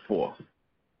before?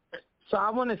 So I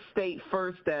want to state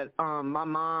first that my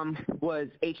mom was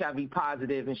HIV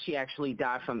positive, and she actually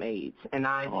died from AIDS. And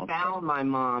I found my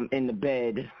mom in the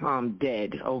bed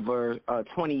dead over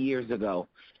 20 years ago.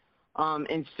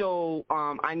 And so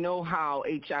I know how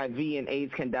HIV and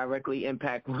AIDS can directly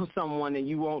impact someone, and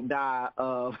you won't die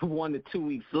 1 to 2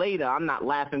 weeks later. I'm not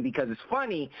laughing because it's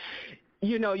funny.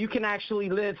 You know, you can actually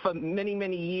live for many,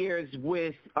 many years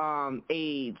with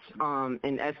AIDS and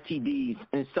STDs.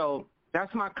 And so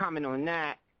that's my comment on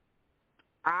that.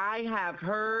 I have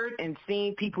heard and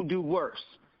seen people do worse.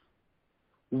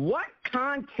 What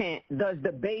content does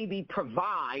DaBaby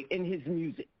provide in his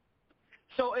music?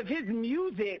 So if his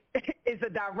music is a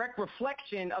direct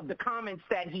reflection of the comments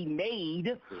that he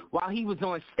made while he was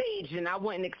on stage, then I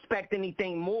wouldn't expect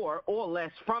anything more or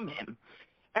less from him.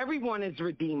 Everyone is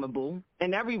redeemable,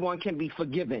 and everyone can be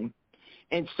forgiven.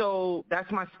 And so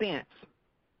that's my stance.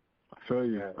 I feel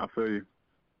you.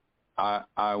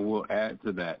 I will add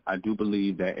to that. I do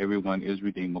believe that everyone is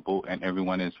redeemable and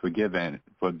everyone is forgiven.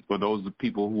 For those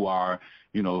people who are,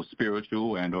 you know,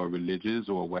 spiritual and or religious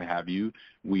or what have you,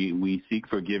 we seek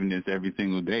forgiveness every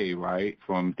single day, right,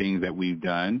 from things that we've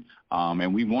done,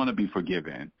 and we want to be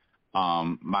forgiven.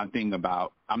 My thing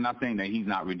about, I'm not saying that he's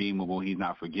not redeemable, he's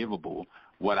not forgivable.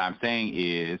 What I'm saying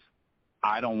is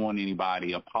I don't want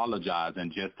anybody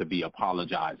apologizing just to be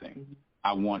apologizing. Mm-hmm.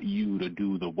 I want you to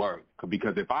do the work,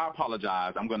 because if I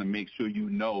apologize, I'm going to make sure you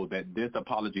know that this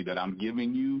apology that I'm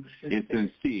giving you is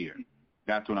sincere.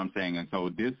 That's what I'm saying. And so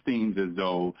this seems as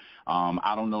though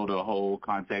I don't know the whole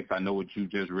context. I know what you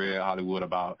just read, Hollywood,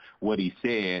 about what he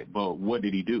said, but what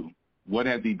did he do? What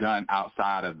has he done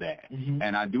outside of that? Mm-hmm.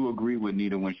 And I do agree with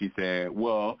Nita when she said,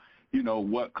 well, you know,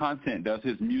 what content does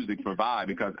his music provide?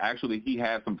 Because actually he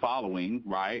has some following,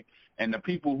 right? And the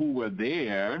people who were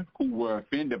there, who were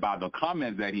offended by the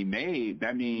comments that he made,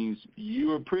 that means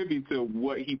you're privy to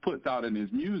what he puts out in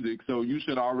his music, so you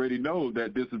should already know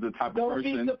that this is the type of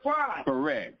person. Don't be surprised.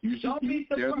 Correct. You should. Don't be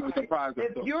surprised. There's no surprise.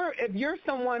 If you're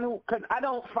someone who, because I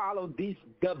don't follow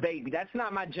DaBaby, that's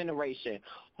not my generation.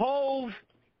 Hove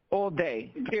all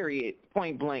day, period,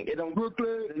 point blank. It don't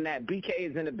Brooklyn and that BK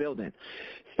is in the building.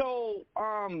 So,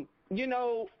 you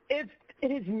know, if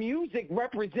his music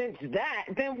represents that,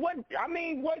 then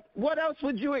what else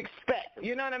would you expect?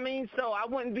 You know what I mean? So I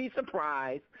wouldn't be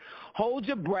surprised. Hold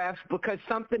your breath, because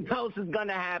something else is going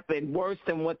to happen worse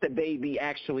than what DaBaby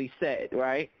actually said,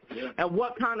 right? Yeah. And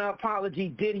what kind of apology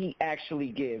did he actually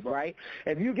give, right?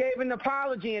 If you gave an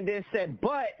apology and then said,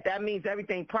 but, that means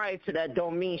everything prior to that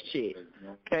don't mean shit.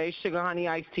 Okay, sugar, honey,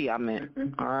 iced tea, I meant.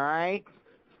 All right?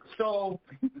 So,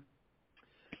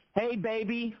 hey,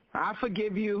 baby, I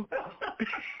forgive you.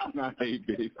 Not hey,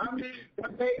 baby. I mean,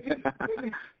 baby.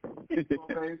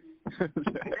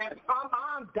 My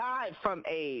mom died from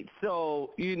AIDS,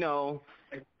 so, you know,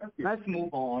 let's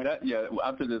move on.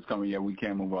 After this coming, we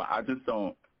can't move on. I just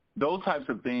don't, those types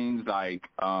of things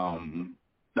and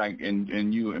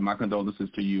you, and my condolences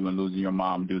to you and losing your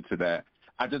mom due to that.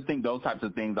 I just think those types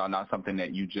of things are not something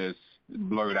that you just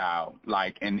blurt out,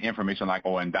 like, and information like,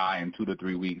 and die in 2 to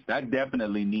 3 weeks. That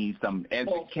definitely needs some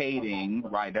educating,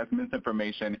 right? That's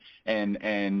misinformation, and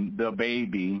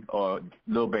DaBaby or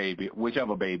Lil Baby,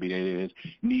 whichever baby it is,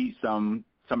 needs some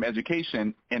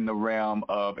education in the realm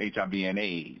of HIV and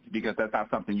AIDS, because that's not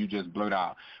something you just blurt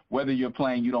out. Whether you're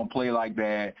playing, you don't play like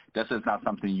that, that's just not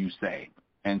something you say.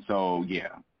 And so,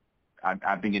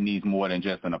 I think it needs more than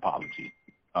just an apology.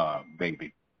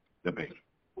 DaBaby,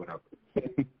 whatever.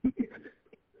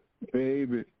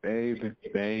 Baby.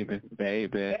 Baby.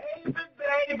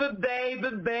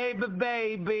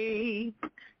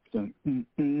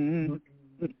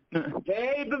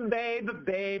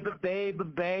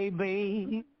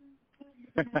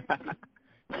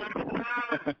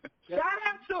 Shout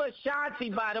out to Ashanti,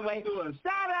 by the way.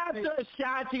 Shout out to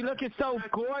Ashanti, looking so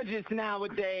gorgeous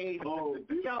nowadays. Oh,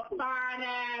 your fine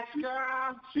ass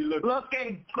girl. She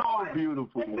looking so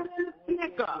beautiful.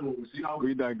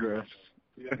 We digress.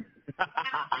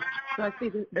 So I see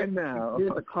there's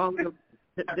a caller.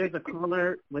 There's a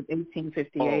caller with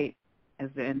 1858 as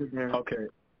the end of their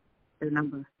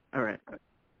number. All right. I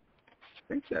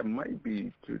think that might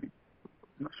be Judy.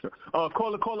 I'm not sure.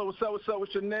 Caller, what's up?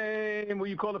 What's your name? Where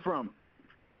you calling from?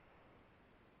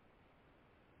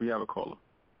 We have a caller.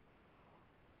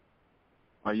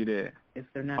 Are you there? If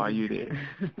they're not, are you there?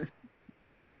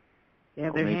 They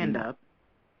have their hand up.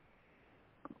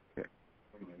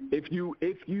 If you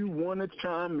want to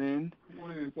chime in,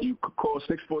 you could call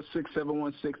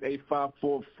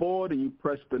 646-716-8544. Then you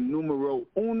press the numero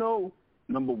uno,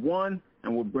 number 1,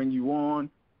 and we'll bring you on.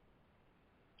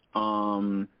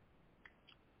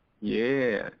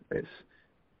 Yeah,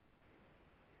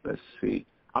 let's see.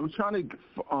 I'm trying to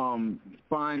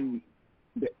find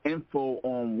the info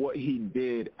on what he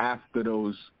did after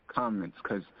those comments,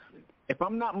 because if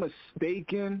I'm not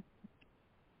mistaken,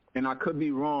 and I could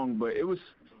be wrong, but it was,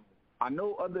 I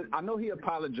know he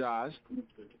apologized.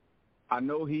 I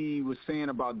know he was saying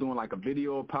about doing like a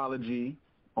video apology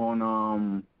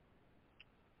on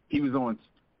he was on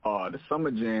the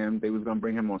Summer Jam. They was gonna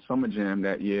bring him on Summer Jam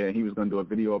that year. He was gonna do a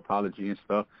video apology and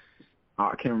stuff.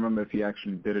 I can't remember if he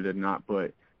actually did it or not,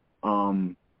 but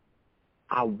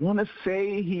I want to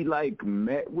say he like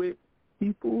met with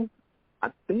people. I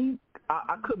think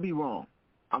I could be wrong.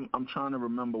 I'm trying to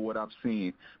remember what I've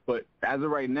seen, but as of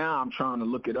right now, I'm trying to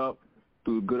look it up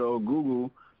through good old Google,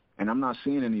 and I'm not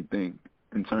seeing anything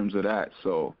in terms of that.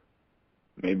 So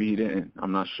maybe he didn't.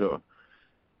 I'm not sure.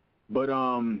 But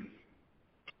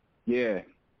yeah.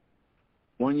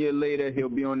 1 year later, he'll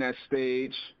be on that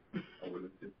stage.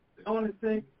 On the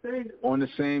same stage. On the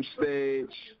same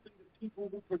stage. People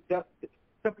who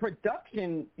the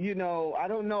production, you know, I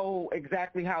don't know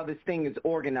exactly how this thing is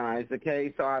organized,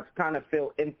 okay? So I kind of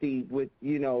feel empty with,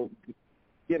 you know,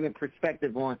 giving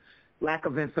perspective on lack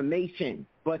of information.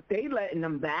 But they letting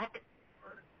them back.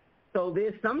 So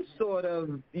there's some sort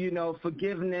of, you know,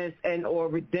 forgiveness and or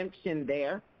redemption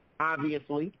there,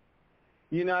 obviously.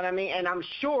 You know what I mean? And I'm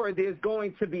sure there's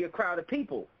going to be a crowd of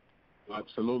people.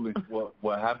 Absolutely.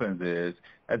 What happens is,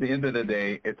 at the end of the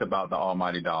day, it's about the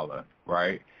almighty dollar,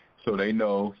 right? So they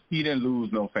know he didn't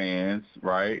lose no fans,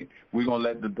 right? We're going to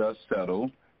let the dust settle,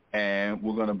 and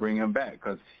we're going to bring him back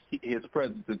because his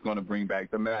presence is going to bring back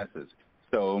the masses.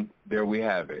 So there we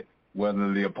have it.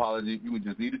 Whether the apology, we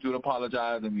just needed you to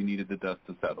apologize and we needed the dust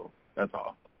to settle. That's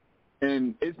all.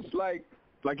 And it's like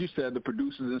you said, the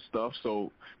producers and stuff,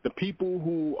 so the people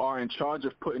who are in charge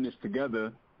of putting this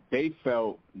together, they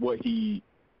felt what he,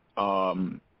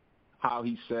 how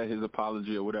he said his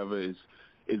apology or whatever is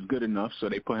good enough, so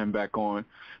they put him back on.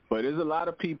 But there's a lot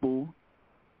of people,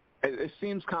 it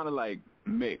seems kind of like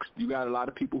mixed. You got a lot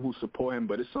of people who support him,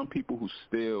 but there's some people who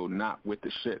still not with the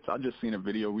shits. I just seen a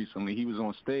video recently. He was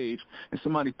on stage, and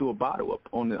somebody threw a bottle up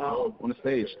on the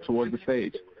stage, towards the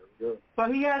stage.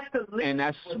 So he has to live. And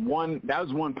that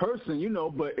was one person, you know,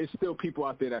 but it's still people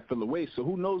out there that feel away. So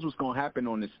who knows what's going to happen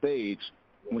on the stage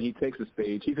when he takes the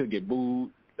stage. He could get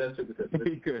booed. That's true,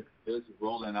 because this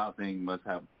Rolling Out thing must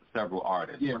have several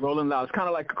artists. Yeah, Rolling Out. It's kind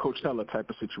of like a Coachella type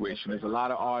of situation. There's a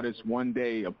lot of artists one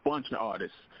day, a bunch of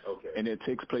artists. Okay. And it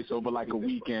takes place over like a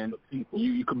weekend.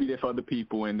 You could be there for other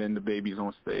people, and then DaBaby's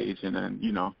on stage, and then,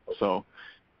 you know. So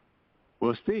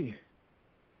we'll see.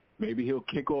 Maybe he'll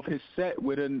kick off his set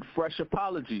with a fresh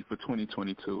apology for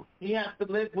 2022. He has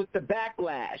to live with the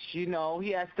backlash, you know. He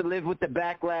has to live with the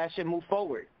backlash and move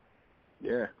forward.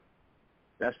 Yeah.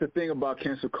 That's the thing about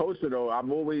cancel culture, though. I've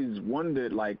always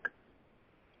wondered, like,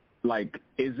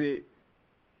 is it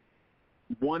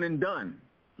one and done?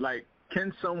 Like,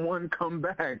 can someone come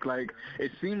back? Like,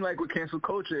 it seemed like with cancel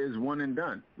culture is one and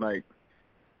done. Like,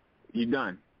 you're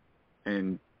done.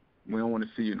 And we don't want to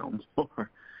see you no more.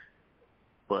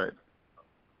 But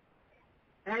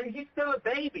and he's still a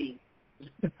baby.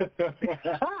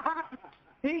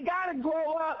 He got to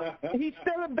grow up. He's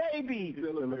still a baby.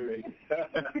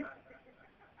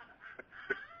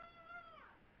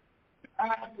 I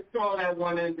have to throw that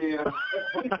one in there.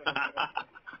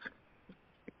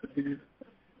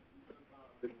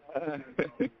 I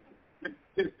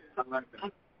like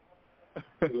that.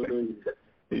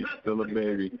 He's still a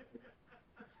baby.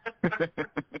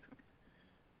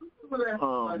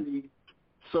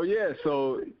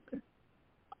 So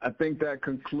I think that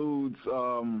concludes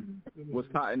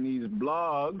what's hot in these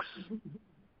blogs.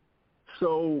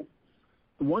 So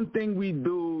one thing we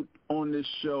do on this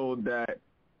show that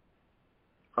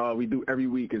we do every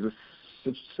week is a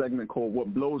segment called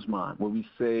What Blows Mine, where we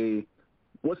say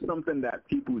what's something that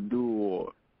people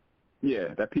do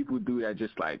that people do that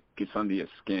just like gets under your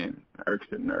skin, irks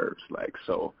your nerves. Like,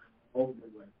 so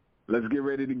let's get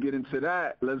ready to get into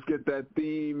that. Let's get that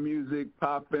theme music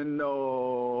popping.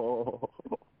 Oh.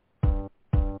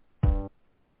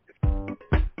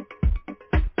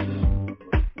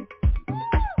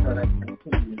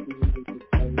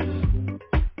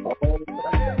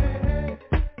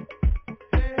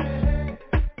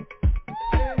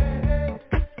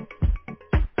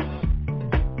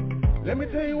 Let me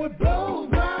tell you what blows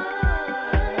my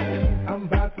mind. I'm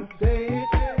about to say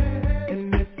it,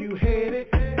 and if you hate it,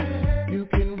 you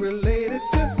can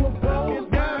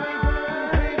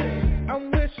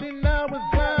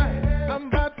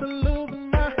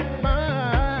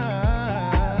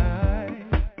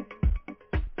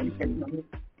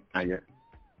Not yet.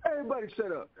 Everybody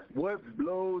shut up. What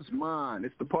blows mine?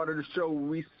 It's the part of the show where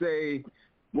we say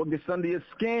what gets under your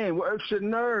skin, what irks your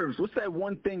nerves. What's that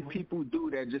one thing people do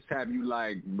that just have you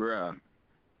like, bruh,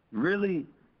 really?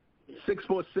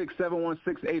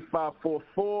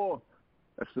 646-716-8544.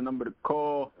 That's the number to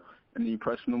call, and then you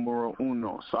press numero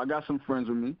uno. So I got some friends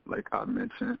with me, like I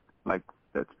mentioned, like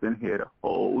that's been here the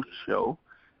whole show.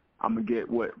 I'm going to get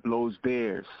what blows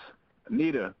theirs.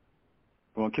 Anita,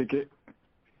 you want to kick it?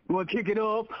 You want to kick it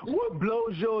off? What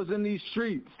blows yours in these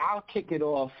streets? I'll kick it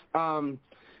off.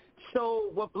 So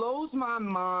what blows my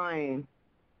mind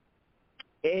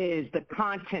is the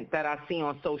content that I see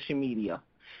on social media,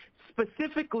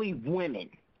 specifically women.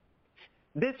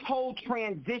 This whole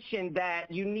transition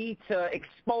that you need to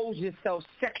expose yourself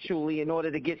sexually in order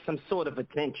to get some sort of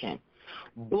attention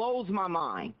blows my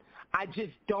mind. I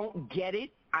just don't get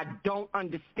it. I don't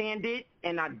understand it,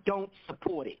 and I don't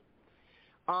support it.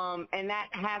 And that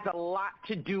has a lot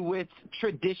to do with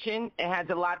tradition. It has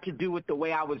a lot to do with the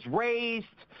way I was raised,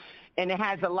 and it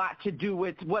has a lot to do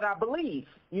with what I believe.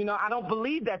 You know, I don't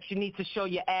believe that you need to show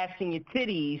your ass and your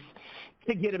titties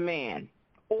to get a man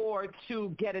or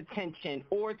to get attention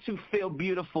or to feel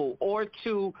beautiful or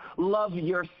to love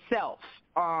yourself.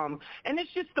 And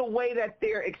it's just the way that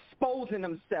they're exposing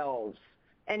themselves.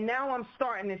 And now I'm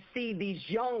starting to see these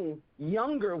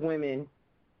younger women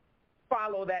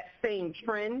follow that same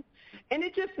trend, and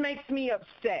it just makes me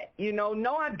upset. You know,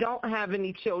 no, I don't have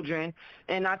any children,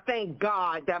 and I thank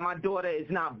God that my daughter is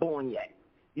not born yet,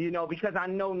 you know, because I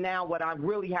know now what I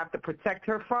really have to protect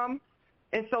her from,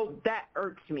 and so that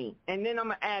irks me. And then I'm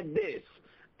going to add this.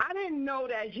 I didn't know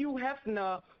that Hugh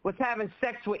Hefner was having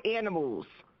sex with animals.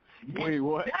 Wait,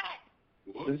 what?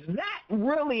 That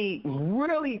really,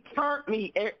 really turned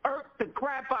me. It irked the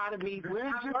crap out of me.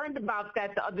 I learned about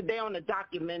that the other day on a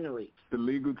documentary. The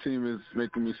legal team is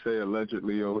making me say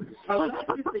allegedly.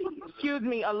 Allegedly. Excuse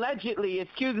me, allegedly.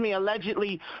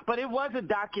 But it was a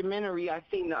documentary I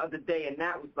seen the other day, and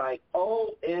that was like,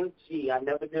 OMG, I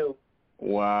never knew.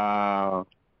 Wow.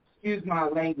 Excuse my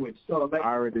language. So I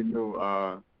already knew.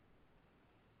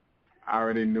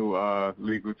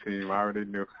 Legal team. I already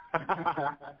knew.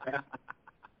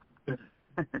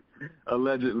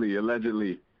 Allegedly.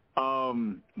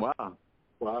 Wow.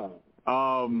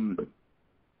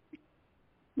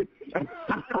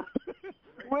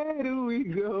 Where do we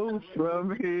go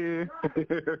from here?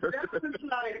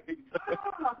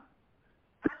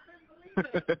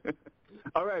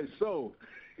 All right, so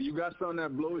you got something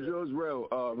that blows yours, Rel.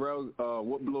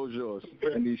 What blows yours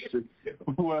in these streets?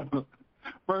 Well,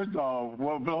 first off,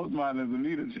 what blows mine is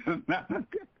Anita just now.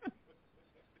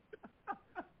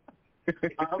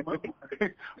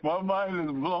 My mind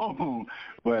is blown.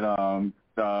 But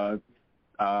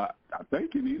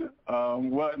thank you, Anita.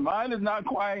 What mine is not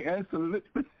quite as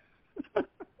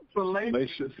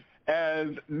salacious as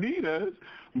Nita's,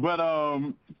 but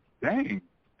dang.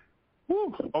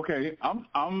 Whew. Okay,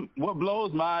 I'm. What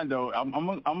blows mine though?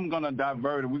 I'm gonna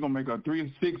divert and we're gonna make a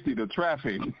 360 to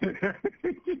traffic.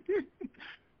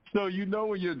 So you know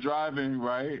when you're driving,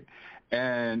 right,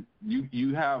 and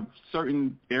you have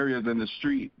certain areas in the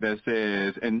street that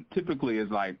says, and typically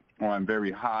it's like on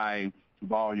very high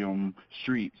volume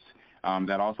streets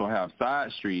that also have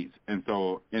side streets, and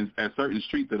so at certain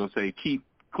streets it'll say keep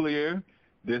clear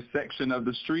this section of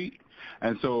the street,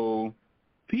 and so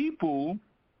people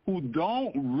who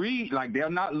don't read, like they're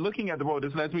not looking at the road.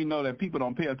 This lets me know that people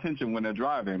don't pay attention when they're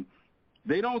driving.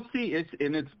 They don't see it,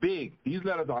 and it's big. These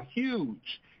letters are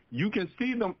huge. You can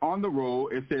see them on the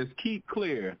road. It says keep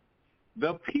clear.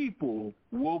 The people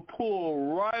will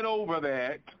pull right over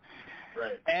that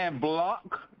and block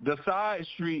the side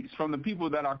streets from the people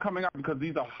that are coming out because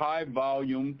these are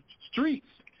high-volume streets.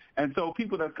 And so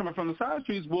people that's coming from the side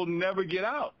streets will never get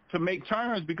out to make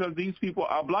turns because these people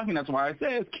are blocking. That's why it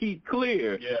says keep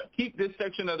clear. Yeah. Keep this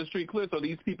section of the street clear so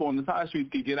these people on the side streets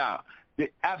can get out.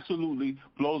 It absolutely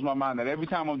blows my mind that every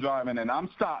time I'm driving and I'm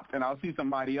stopped and I'll see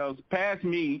somebody else pass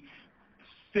me,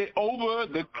 sit over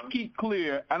the keep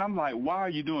clear, and I'm like, why are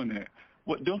you doing that?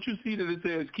 What, don't you see that it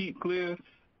says keep clear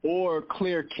or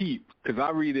clear keep? Because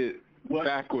I read it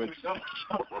backwards.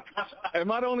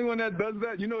 Am I the only one that does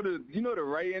that? You know the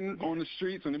writing on the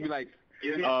streets when it be like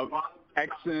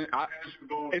accent.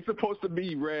 It's supposed to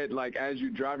be read like as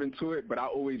you drive into it, but I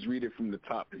always read it from the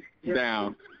top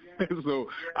down. So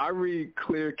I read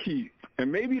clear keep,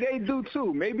 and maybe they do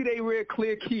too. Maybe they read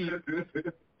clear keep,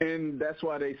 and that's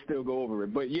why they still go over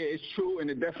it. But yeah, it's true, and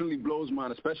it definitely blows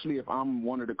mine, especially if I'm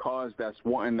one of the cars that's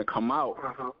wanting to come out.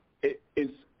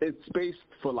 It's it's spaced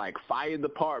for like fire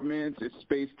departments. It's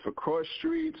spaced for cross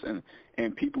streets,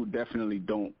 and people definitely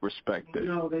don't respect it.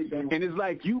 No, they don't. And it's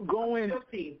like you going,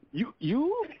 you.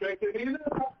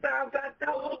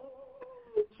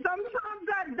 Sometimes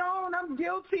I don't. I'm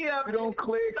guilty of it. You don't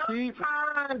clear keep.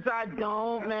 Sometimes I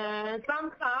don't, man.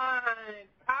 Sometimes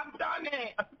I've done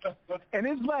it. And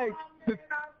it's like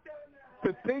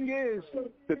the thing is,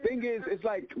 it's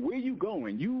like, where you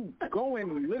going? You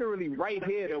going literally right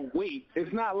here to wait.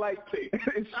 It's not like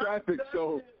it's traffic,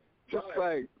 so just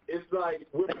like it's like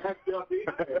we're backed up here.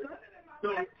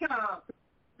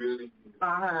 Really?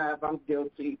 I'm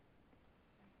guilty.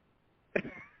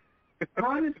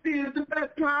 Honesty is the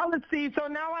best policy, so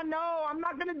now I know I'm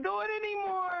not going to do it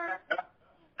anymore.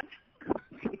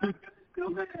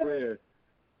 Clear.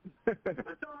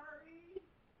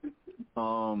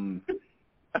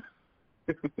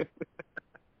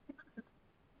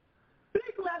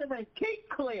 Big letter and keep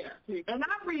clear. And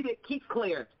I read it, keep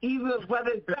clear. Either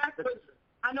whether it's backwards,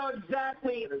 I know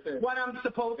exactly what I'm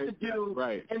supposed to do.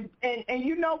 Right. And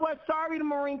you know what? Sorry to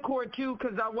Marine Corps, too,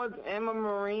 because I'm a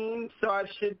Marine, so I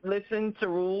should listen to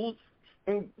rules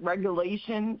and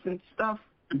regulations and stuff.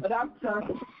 But I'm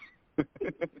sorry.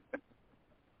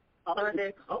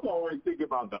 I'm always thinking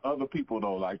about the other people,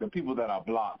 though, like the people that are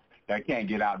blocked, that can't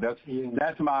get out. That's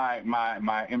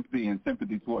my empathy and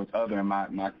sympathy towards other, and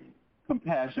my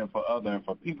compassion for other and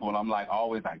for people. And I'm like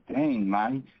always like, dang,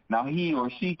 man, now he or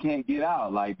she can't get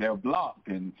out. Like they're blocked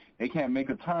and they can't make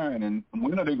a turn. And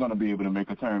when are they going to be able to make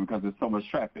a turn because there's so much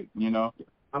traffic, you know?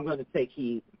 I'm going to take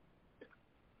heed.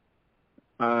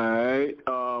 All right.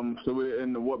 So we're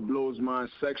in the What Blows Mine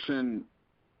section.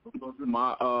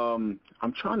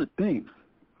 I'm trying to think.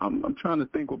 I'm trying to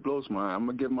think what blows mine. I'm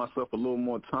gonna give myself a little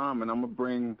more time, and I'm gonna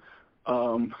bring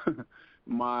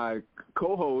my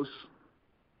co-host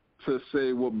to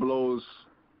say what blows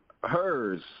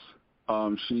hers.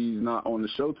 She's not on the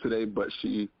show today, but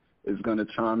she is gonna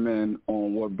chime in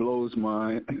on what blows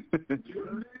mine.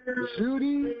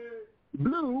 Judy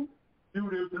Blue is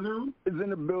in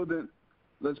the building.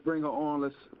 Let's bring her on.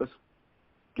 Let's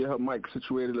get her mic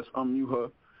situated. Let's unmute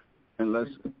her, and let's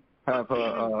have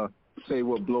her say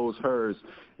what blows hers.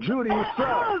 Judy, what's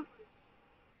up?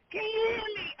 Can you hear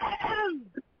me?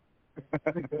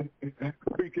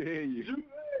 We can hear you.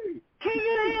 Can you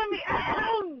hear me?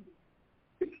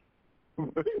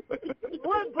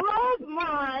 What blows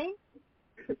mine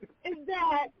is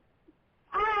that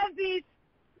I have these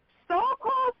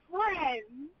so-called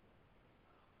friends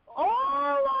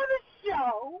all on the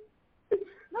show.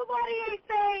 Nobody ain't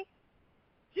saying,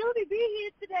 Judy, be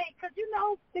here today, because, you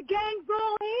know, the gang's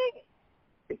all in.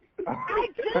 I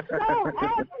just so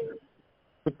happy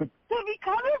to be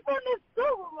coming from the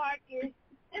supermarket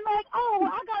and like, oh,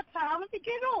 I got time to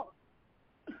get on.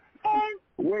 And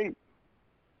wait,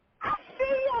 I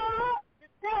see y'all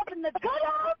just having the good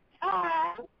old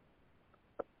time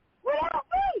without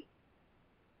me.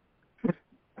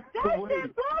 That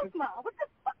shit blows my. What the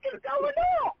fuck is going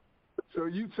on? So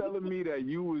you telling me that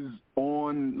you was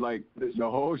on like the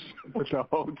whole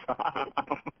time?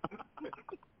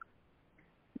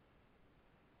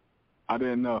 I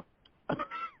didn't know.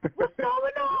 What's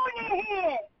going on in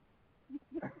here?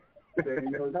 We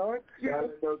ain't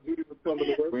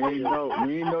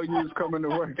know you was coming to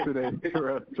work today.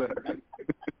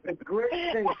 The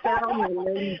great thing sound and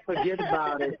ladies forget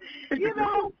about it. You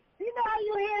know how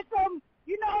you hear some.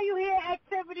 You know you hear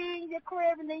activity in your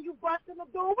crib and then you bust in the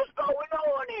door. What's going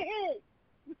on in here?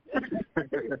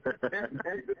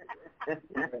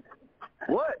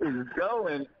 What is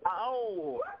going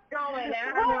on? What's going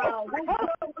on?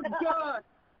 What's good?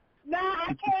 Nah, I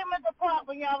came at the part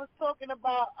when y'all was talking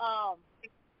about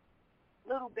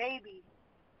little baby.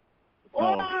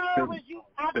 All I heard was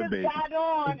I just got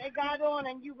on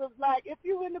and you was like, if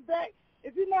you in the back,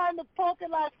 if you're not in the parking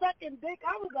lot sucking dick,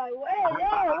 I was like, wait,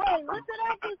 what did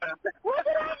I just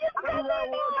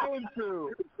walk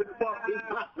into?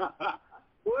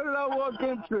 What did I walk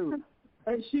into?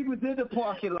 And she was in the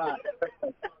parking lot.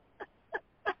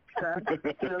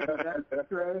 That's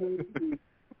crazy.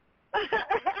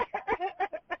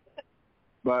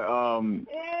 But how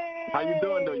you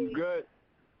doing though? You good?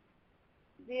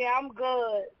 Yeah, I'm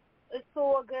good. It's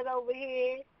all good over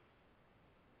here.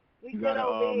 We good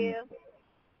over here.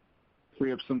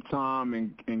 Free up some time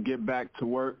and get back to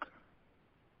work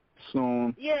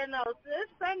soon. Yeah, no,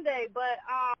 it's Sunday, but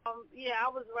yeah, I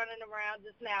was running around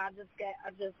just now.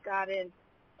 I just got in,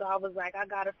 so I was like, I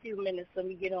got a few minutes. Let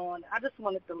me get on. I just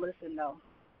wanted to listen though.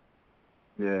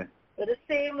 Yeah. But it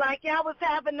seemed like y'all was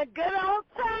having a good old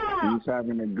time. You was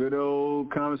having a good old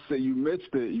conversation. You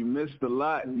missed it. You missed a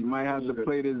lot. You might have to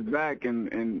play this back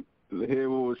and hear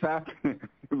what was happening.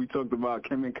 We talked about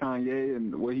Kim and Kanye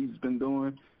and what he's been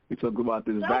doing. We talked about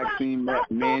this vaccine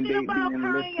mandate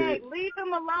being lifted. Leave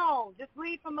him alone. Just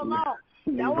leave him alone.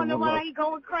 Y'all wonder why he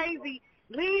going crazy.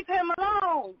 Leave him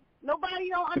alone. Nobody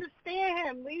don't understand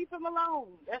him. Leave him alone.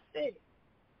 That's it.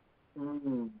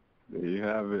 Mm-hmm. There you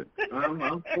have it.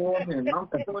 I'm for him. I'm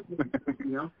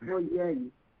for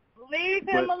Ye. Leave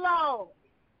him alone.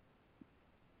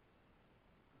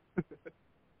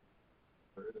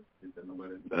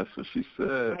 That's what she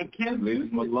said. I can't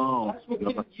leave him alone.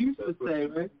 That's what Kim used to say,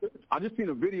 right? I just seen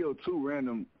a video too,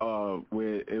 random,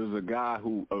 where it was a guy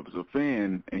who was a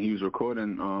fan, and he was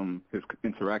recording his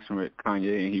interaction with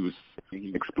Kanye, and he was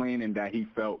explaining that he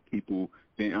felt people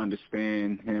didn't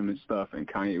understand him and stuff, and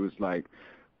Kanye was like,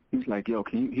 he's like, yo,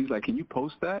 can you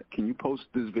post that? Can you post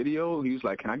this video? He was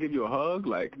like, can I give you a hug?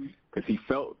 Like, because he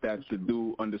felt that the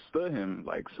dude understood him.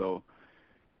 Like, so,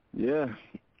 yeah,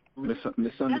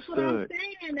 misunderstood. That's what I'm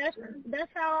saying.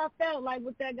 That's how I felt, like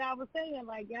what that guy was saying.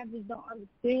 Like, y'all just don't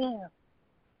understand.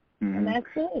 Mm-hmm. And that's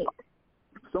it.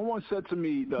 Someone said to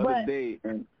me the other day,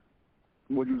 and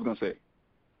what you was going to say?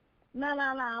 No.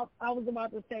 I was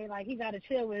about to say, like, he got to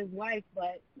chill with his wife,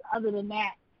 but other than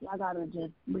that, I got to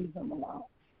just leave him alone.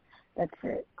 That's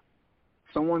it.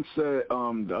 Someone said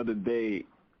the other day,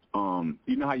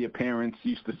 you know how your parents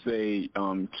used to say,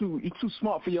 you're too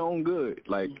smart for your own good.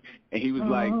 Like, and he was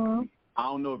like, I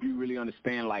don't know if you really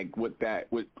understand, like, what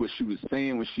she was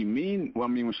saying, what she mean. Well, I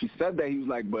mean, when she said that, he was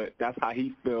like, but that's how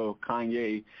he feel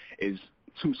Kanye is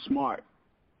too smart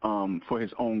for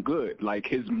his own good. Like,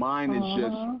 his mind is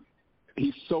just,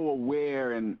 he's so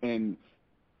aware, and then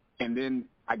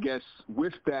I guess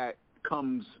with that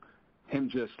comes him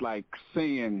just like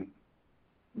saying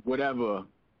whatever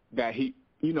that he,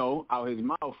 out his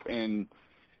mouth, and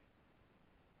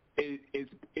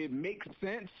it makes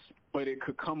sense, but it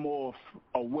could come off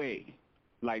a way.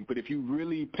 Like, but if you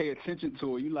really pay attention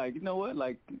to it, you like, you know what?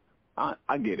 Like,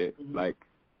 I get it. Like,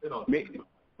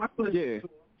 yeah,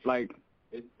 like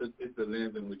it's the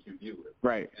lens in which you view it,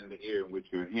 right, and the ear in which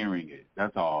you're hearing it.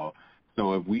 That's all.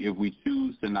 So if we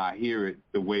choose to not hear it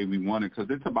the way we want it,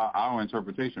 because it's about our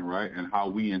interpretation, right, and how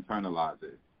we internalize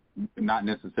it, not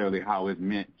necessarily how it's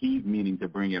meant. He's meaning to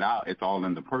bring it out. It's all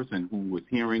in the person who was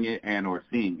hearing it and or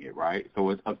seeing it, right? So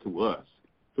it's up to us.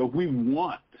 So if we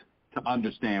want to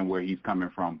understand where he's coming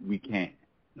from, we can.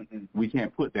 Mm-hmm. We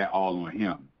can't put that all on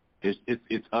him. It's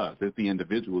us. It's the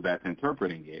individual that's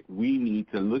interpreting it. We need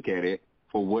to look at it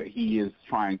for what he is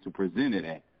trying to present it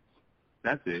as.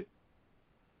 That's it.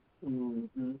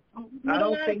 Mm-hmm. I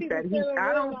don't think that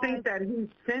he's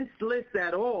senseless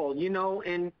at all. In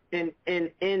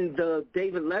the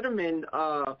David Letterman,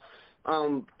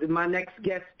 my next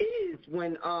guest is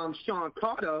when Sean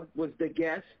Carter was the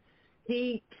guest.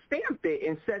 He stamped it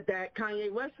and said that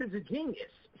Kanye West is a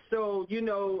genius. So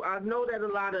I know that a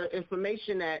lot of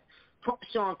information that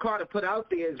Sean Carter put out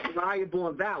there is reliable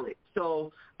and valid.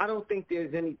 So I don't think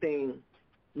there's anything.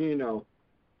 I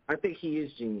think he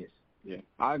is genius. Yeah,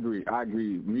 I agree.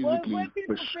 Musically,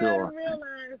 for sure.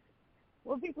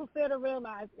 What people fail to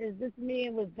realize is this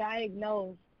man was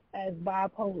diagnosed as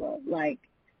bipolar. Like,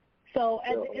 so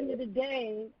at the end of the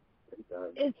day,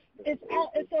 it's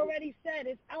already said.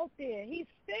 It's out there. He's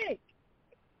sick,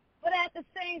 but at the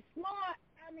same time,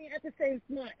 I think at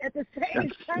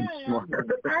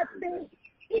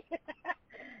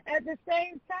the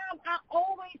same time, I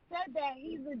always said that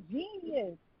he's a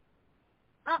genius.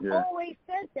 I always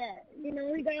said that. He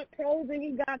got pros and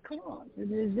he got cons.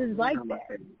 It's just like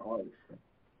that.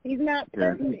 He's not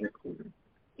perfect.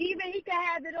 Even he can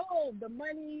have it all. The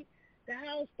money, the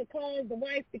house, the cars, the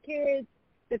wife, the kids,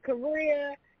 the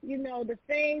career, the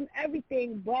fame,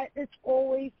 everything. But it's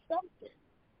always something.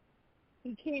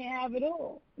 He can't have it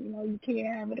all. You can't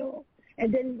have it all.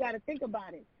 And then you got to think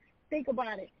about it. He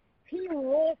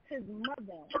lost his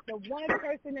mother, the one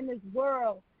person in this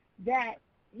world that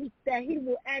he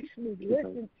will actually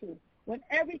listen to. When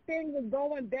everything was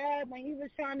going bad, when he was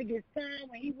trying to get signed,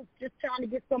 when he was just trying to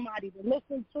get somebody to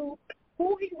listen to,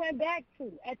 who he went back to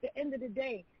at the end of the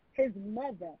day? His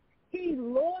mother. He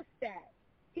lost that.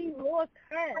 He lost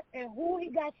her. And who he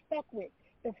got stuck with?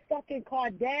 The fucking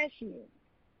Kardashians.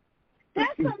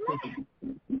 That's a lot.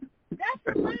 That's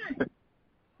a lot.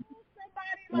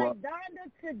 Somebody like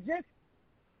Donda to just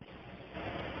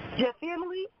your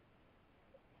family?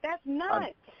 That's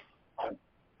nuts.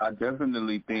 I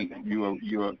definitely think you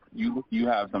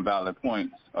have some valid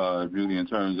points, Julie, in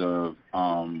terms of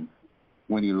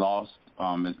when he lost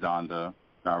Miss Donda,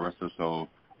 God rest her soul.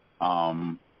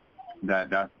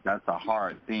 That's a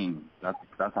hard thing. That's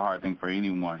a hard thing for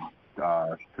anyone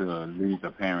to lose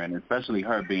a parent, especially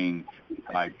her being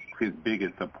like his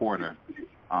biggest supporter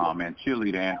and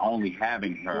cheerleader, and only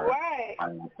having her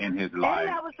in his life. And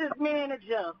that was his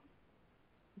manager.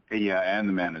 Yeah, and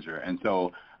the manager. And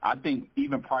so I think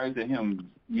even prior to him,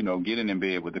 getting in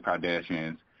bed with the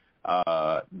Kardashians,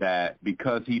 that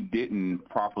because he didn't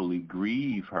properly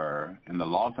grieve her and the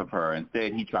loss of her,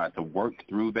 instead he tried to work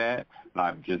through that,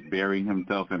 like just burying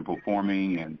himself in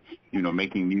performing and,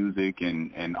 making music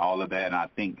and all of that. And I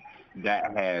think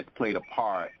that has played a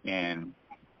part in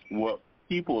what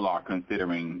people are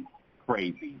considering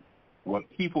crazy, what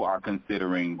people are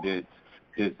considering this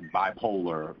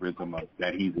bipolarism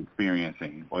that he's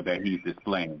experiencing or that he's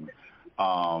displaying.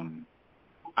 I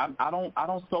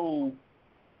don't so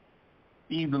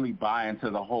easily buy into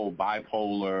the whole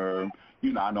bipolar.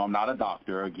 I know I'm not a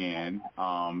doctor again.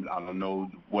 I don't know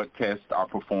what tests are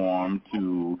performed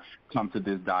to come to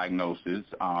this diagnosis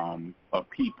of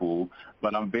people,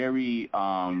 but I'm very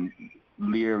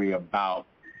leery about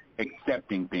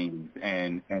accepting things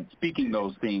and speaking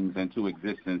those things into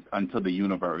existence, unto the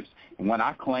universe. And when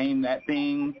I claim that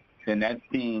thing, then that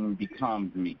thing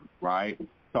becomes me, right?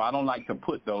 So I don't like to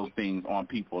put those things on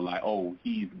people like, oh,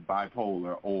 he's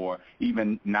bipolar, or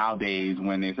even nowadays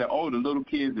when they say, oh, the little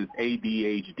kids is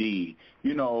ADHD.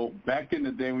 Back in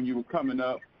the day when you were coming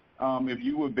up, if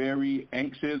you were very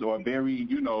anxious or very,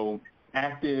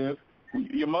 active,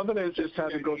 your mother just had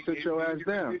to go sit your ass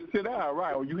down. Sit down,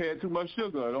 right. Or you had too much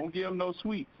sugar. Don't give them no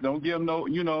sweets. Don't give them no,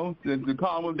 to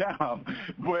calm them down.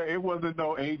 But it wasn't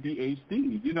no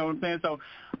ADHD. You know what I'm saying? So,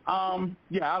 I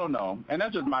don't know. And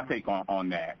that's just my take on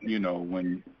that,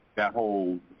 when that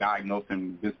whole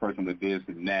diagnosing this person with this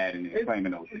and that and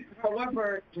claiming those things.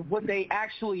 However, what they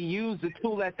actually use, the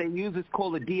tool that they use is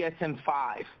called a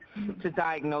DSM-5 to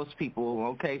diagnose people,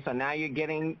 okay? So now you're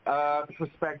getting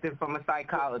perspective from a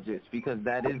psychologist, because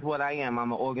that is what I am.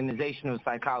 I'm an organizational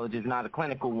psychologist, not a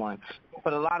clinical one.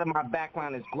 But a lot of my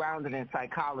background is grounded in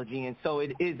psychology, and so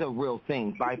it is a real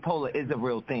thing. Bipolar is a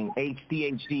real thing.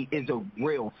 ADHD is a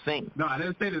real thing. No, I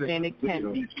didn't say that. And it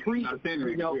can be treated,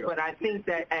 but I think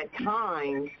that at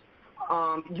times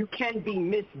you can be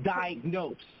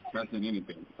misdiagnosed. That's in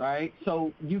anything. Right?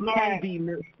 So you can be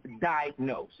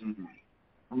misdiagnosed. Mm-hmm.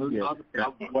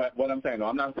 What I'm saying,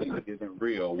 I'm not saying it isn't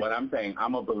real. What I'm saying,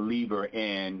 I'm a believer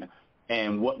in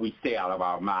what we say out of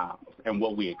our mouths and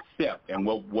what we accept and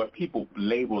what people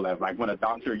label as. Like when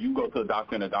you go to a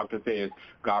doctor and the doctor says,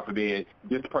 God forbid,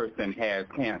 this person has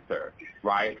cancer,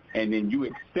 right? And then you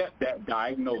accept that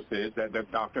diagnosis that the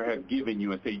doctor has given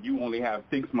you and say you only have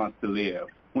 6 months to live.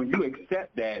 When you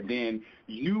accept that, then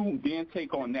you then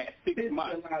take on that 6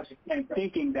 months and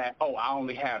thinking that, oh, I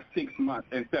only have 6 months,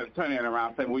 instead of turning it around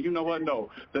and saying, well, you know what? No,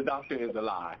 the doctor is a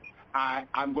lie.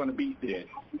 I'm going to beat this.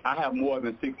 I have more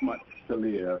than 6 months to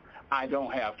live. I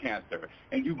don't have cancer.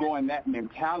 And you go in that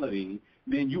mentality,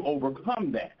 then you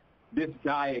overcome that. This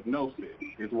diagnosis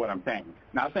is what I'm saying.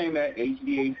 Not saying that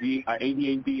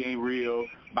ADHD ain't real,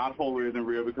 bipolar isn't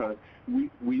real, because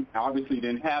we obviously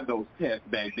didn't have those tests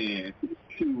back then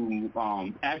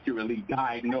to accurately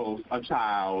diagnose a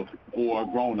child or a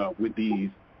grown-up with these,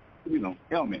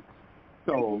 ailments.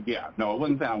 So, yeah, no, it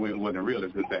wasn't saying it wasn't real.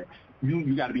 It's just that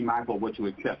you got to be mindful of what you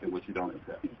accept and what you don't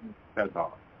accept. That's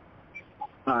all.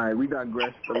 All right, we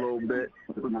digressed a little bit.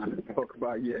 Talk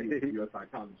about your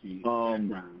psychology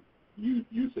background. You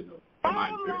should know.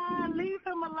 Oh, man, leave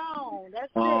him alone.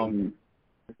 That's it.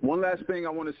 One last thing I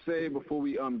want to say before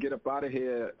we get up out of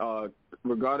here,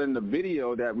 regarding the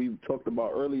video that we talked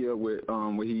about earlier with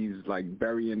where he's like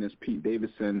burying this Pete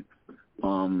Davidson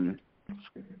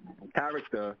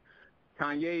character.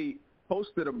 Kanye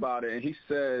posted about it, and he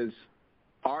says,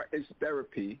 art is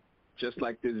therapy, just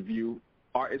like this view.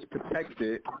 Art is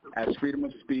protected as freedom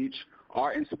of speech.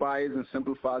 Art inspires and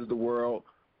simplifies the world.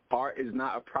 Art is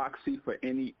not a proxy for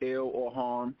any ill or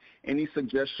harm. Any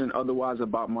suggestion otherwise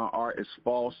about my art is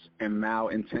false and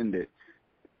malintended.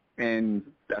 And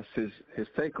that's his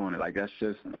take on it. Like, it's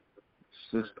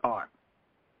just art.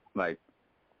 Like,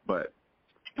 but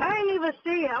I ain't even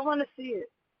see it. I want to see it.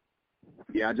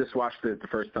 Yeah, I just watched it the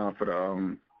first time for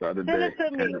the other day.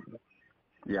 Send it to me.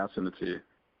 Yeah, I'll send it to you.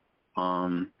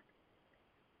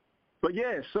 But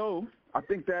yeah, so I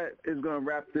think that is gonna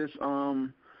wrap this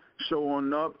show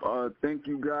on up. Thank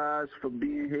you guys for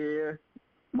being here,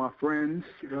 my friends.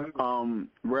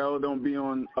 Rel don't be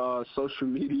on social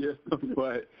media,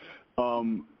 but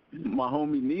my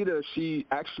homie Nita, she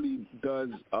actually does.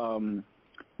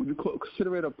 Would you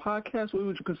consider it a podcast? What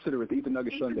would you consider it? The Eat the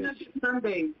Nugget Sunday.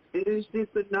 Sunday. It is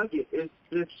just a nugget. It's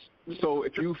just. So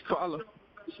if you follow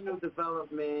professional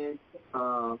development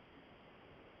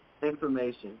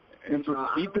information. And for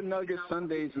Eat the Nugget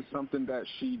Sundays is something that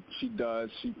she does.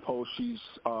 She posts.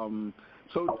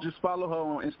 So just follow her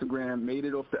on Instagram. Made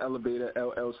It Off the Elevator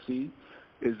LLC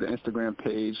is the Instagram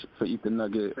page for Eat the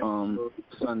Nugget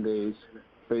Sundays.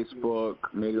 Facebook,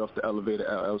 Made It Off the Elevator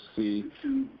LLC.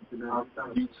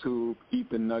 YouTube, Eat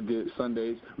the Nugget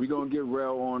Sundays. We're going to get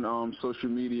Rel on social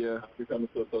media.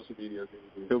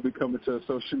 He'll be coming to a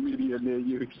social media near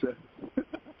you.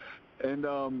 And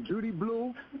Judy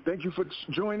Blue, thank you for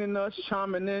joining us,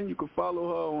 chiming in. You can follow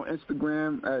her on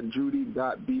Instagram at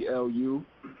judy.blu.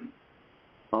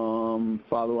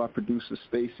 Follow our producer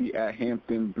Stacy at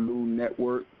Hampton Blue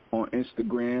Network on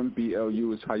Instagram.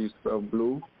 BLU is how you spell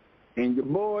blue. And your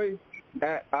boy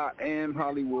at I Am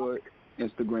Hollywood,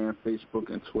 Instagram, Facebook,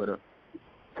 and Twitter.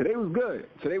 Today was good.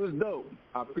 Today was dope.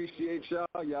 I appreciate y'all.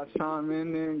 Y'all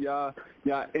chiming in. Y'all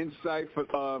insight for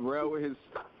Rel with his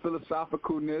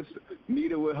philosophicalness.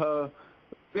 Nita with her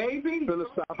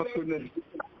philosophicalness.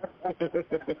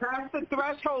 Pass the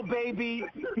threshold, baby.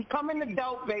 Becoming the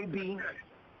dope, baby.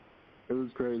 It was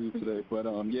crazy today. But,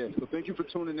 yeah, so thank you for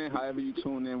tuning in. However you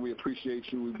tune in, we appreciate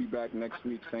you. We'll be back next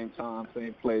week, same time,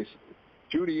 same place.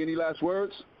 Judy, any last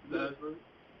words?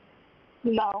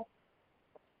 No.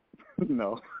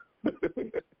 No.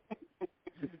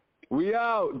 We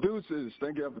out. Deuces.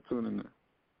 Thank you for tuning in.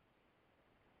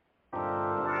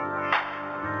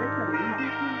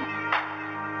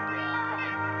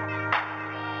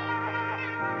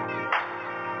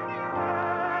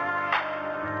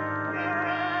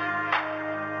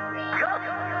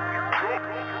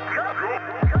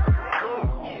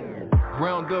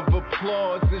 Round of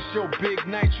applause, it's your big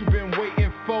night, you've been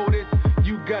waiting for this.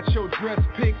 You got your dress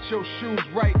picked, your shoes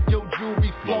right, your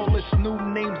jewelry flawless, new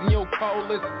names in your call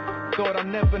list. Thought I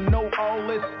never know all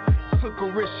this. Took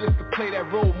a risk just to play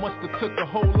that role, musta took a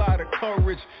whole lot of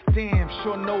courage. Damn,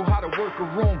 sure know how to work a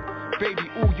room. Baby,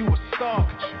 ooh, you a star.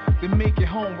 Then make it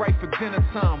home right for dinner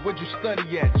time. Where'd you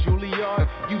study at, Juilliard?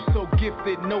 You so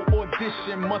gifted, no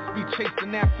audition, must be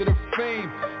chasing after the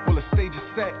fame. Well, the stage is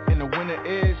set and the winner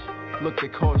is, look, they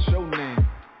called your name.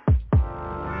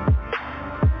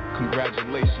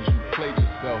 Congratulations, you played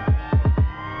yourself.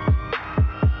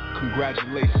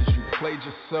 Congratulations, you played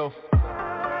yourself.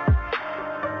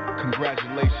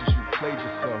 Congratulations, you played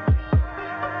yourself.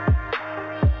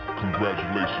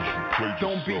 Congratulations, you played yourself.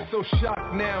 Don't be so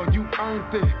shocked now, you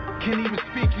earned it. Can't even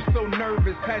speak, you so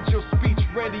nervous. Had your speech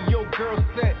ready, your girl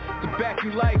set to back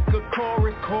you like a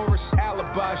chorus.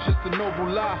 Alibi's just a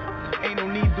noble lie. Ain't no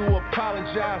need to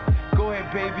apologize. Go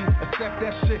ahead, baby, accept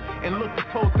that shit and look, this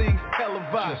whole thing's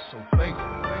televised. Just so thankful.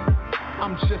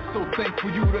 I'm just so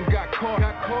thankful you done got caught.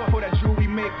 For that jewelry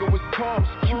maker was called.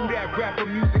 Cue that rapper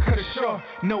music of the show.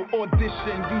 No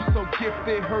audition, you so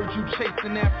gifted. Heard you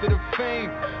chasing after the fame.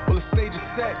 Well, the stage is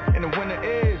set and the winner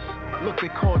is, look, they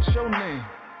called your name.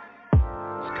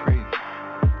 It's crazy.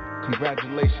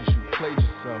 Congratulations, you played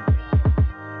yourself.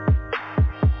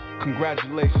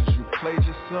 Congratulations, you played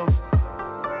yourself.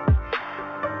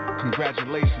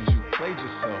 Congratulations, you played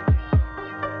yourself.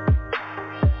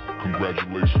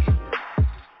 Congratulations.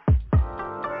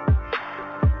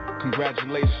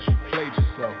 Congratulations, you played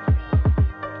yourself.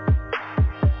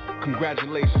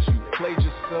 Congratulations, you played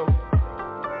yourself.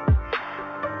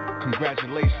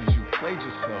 Congratulations, you played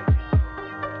yourself.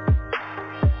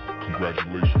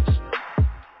 Congratulations.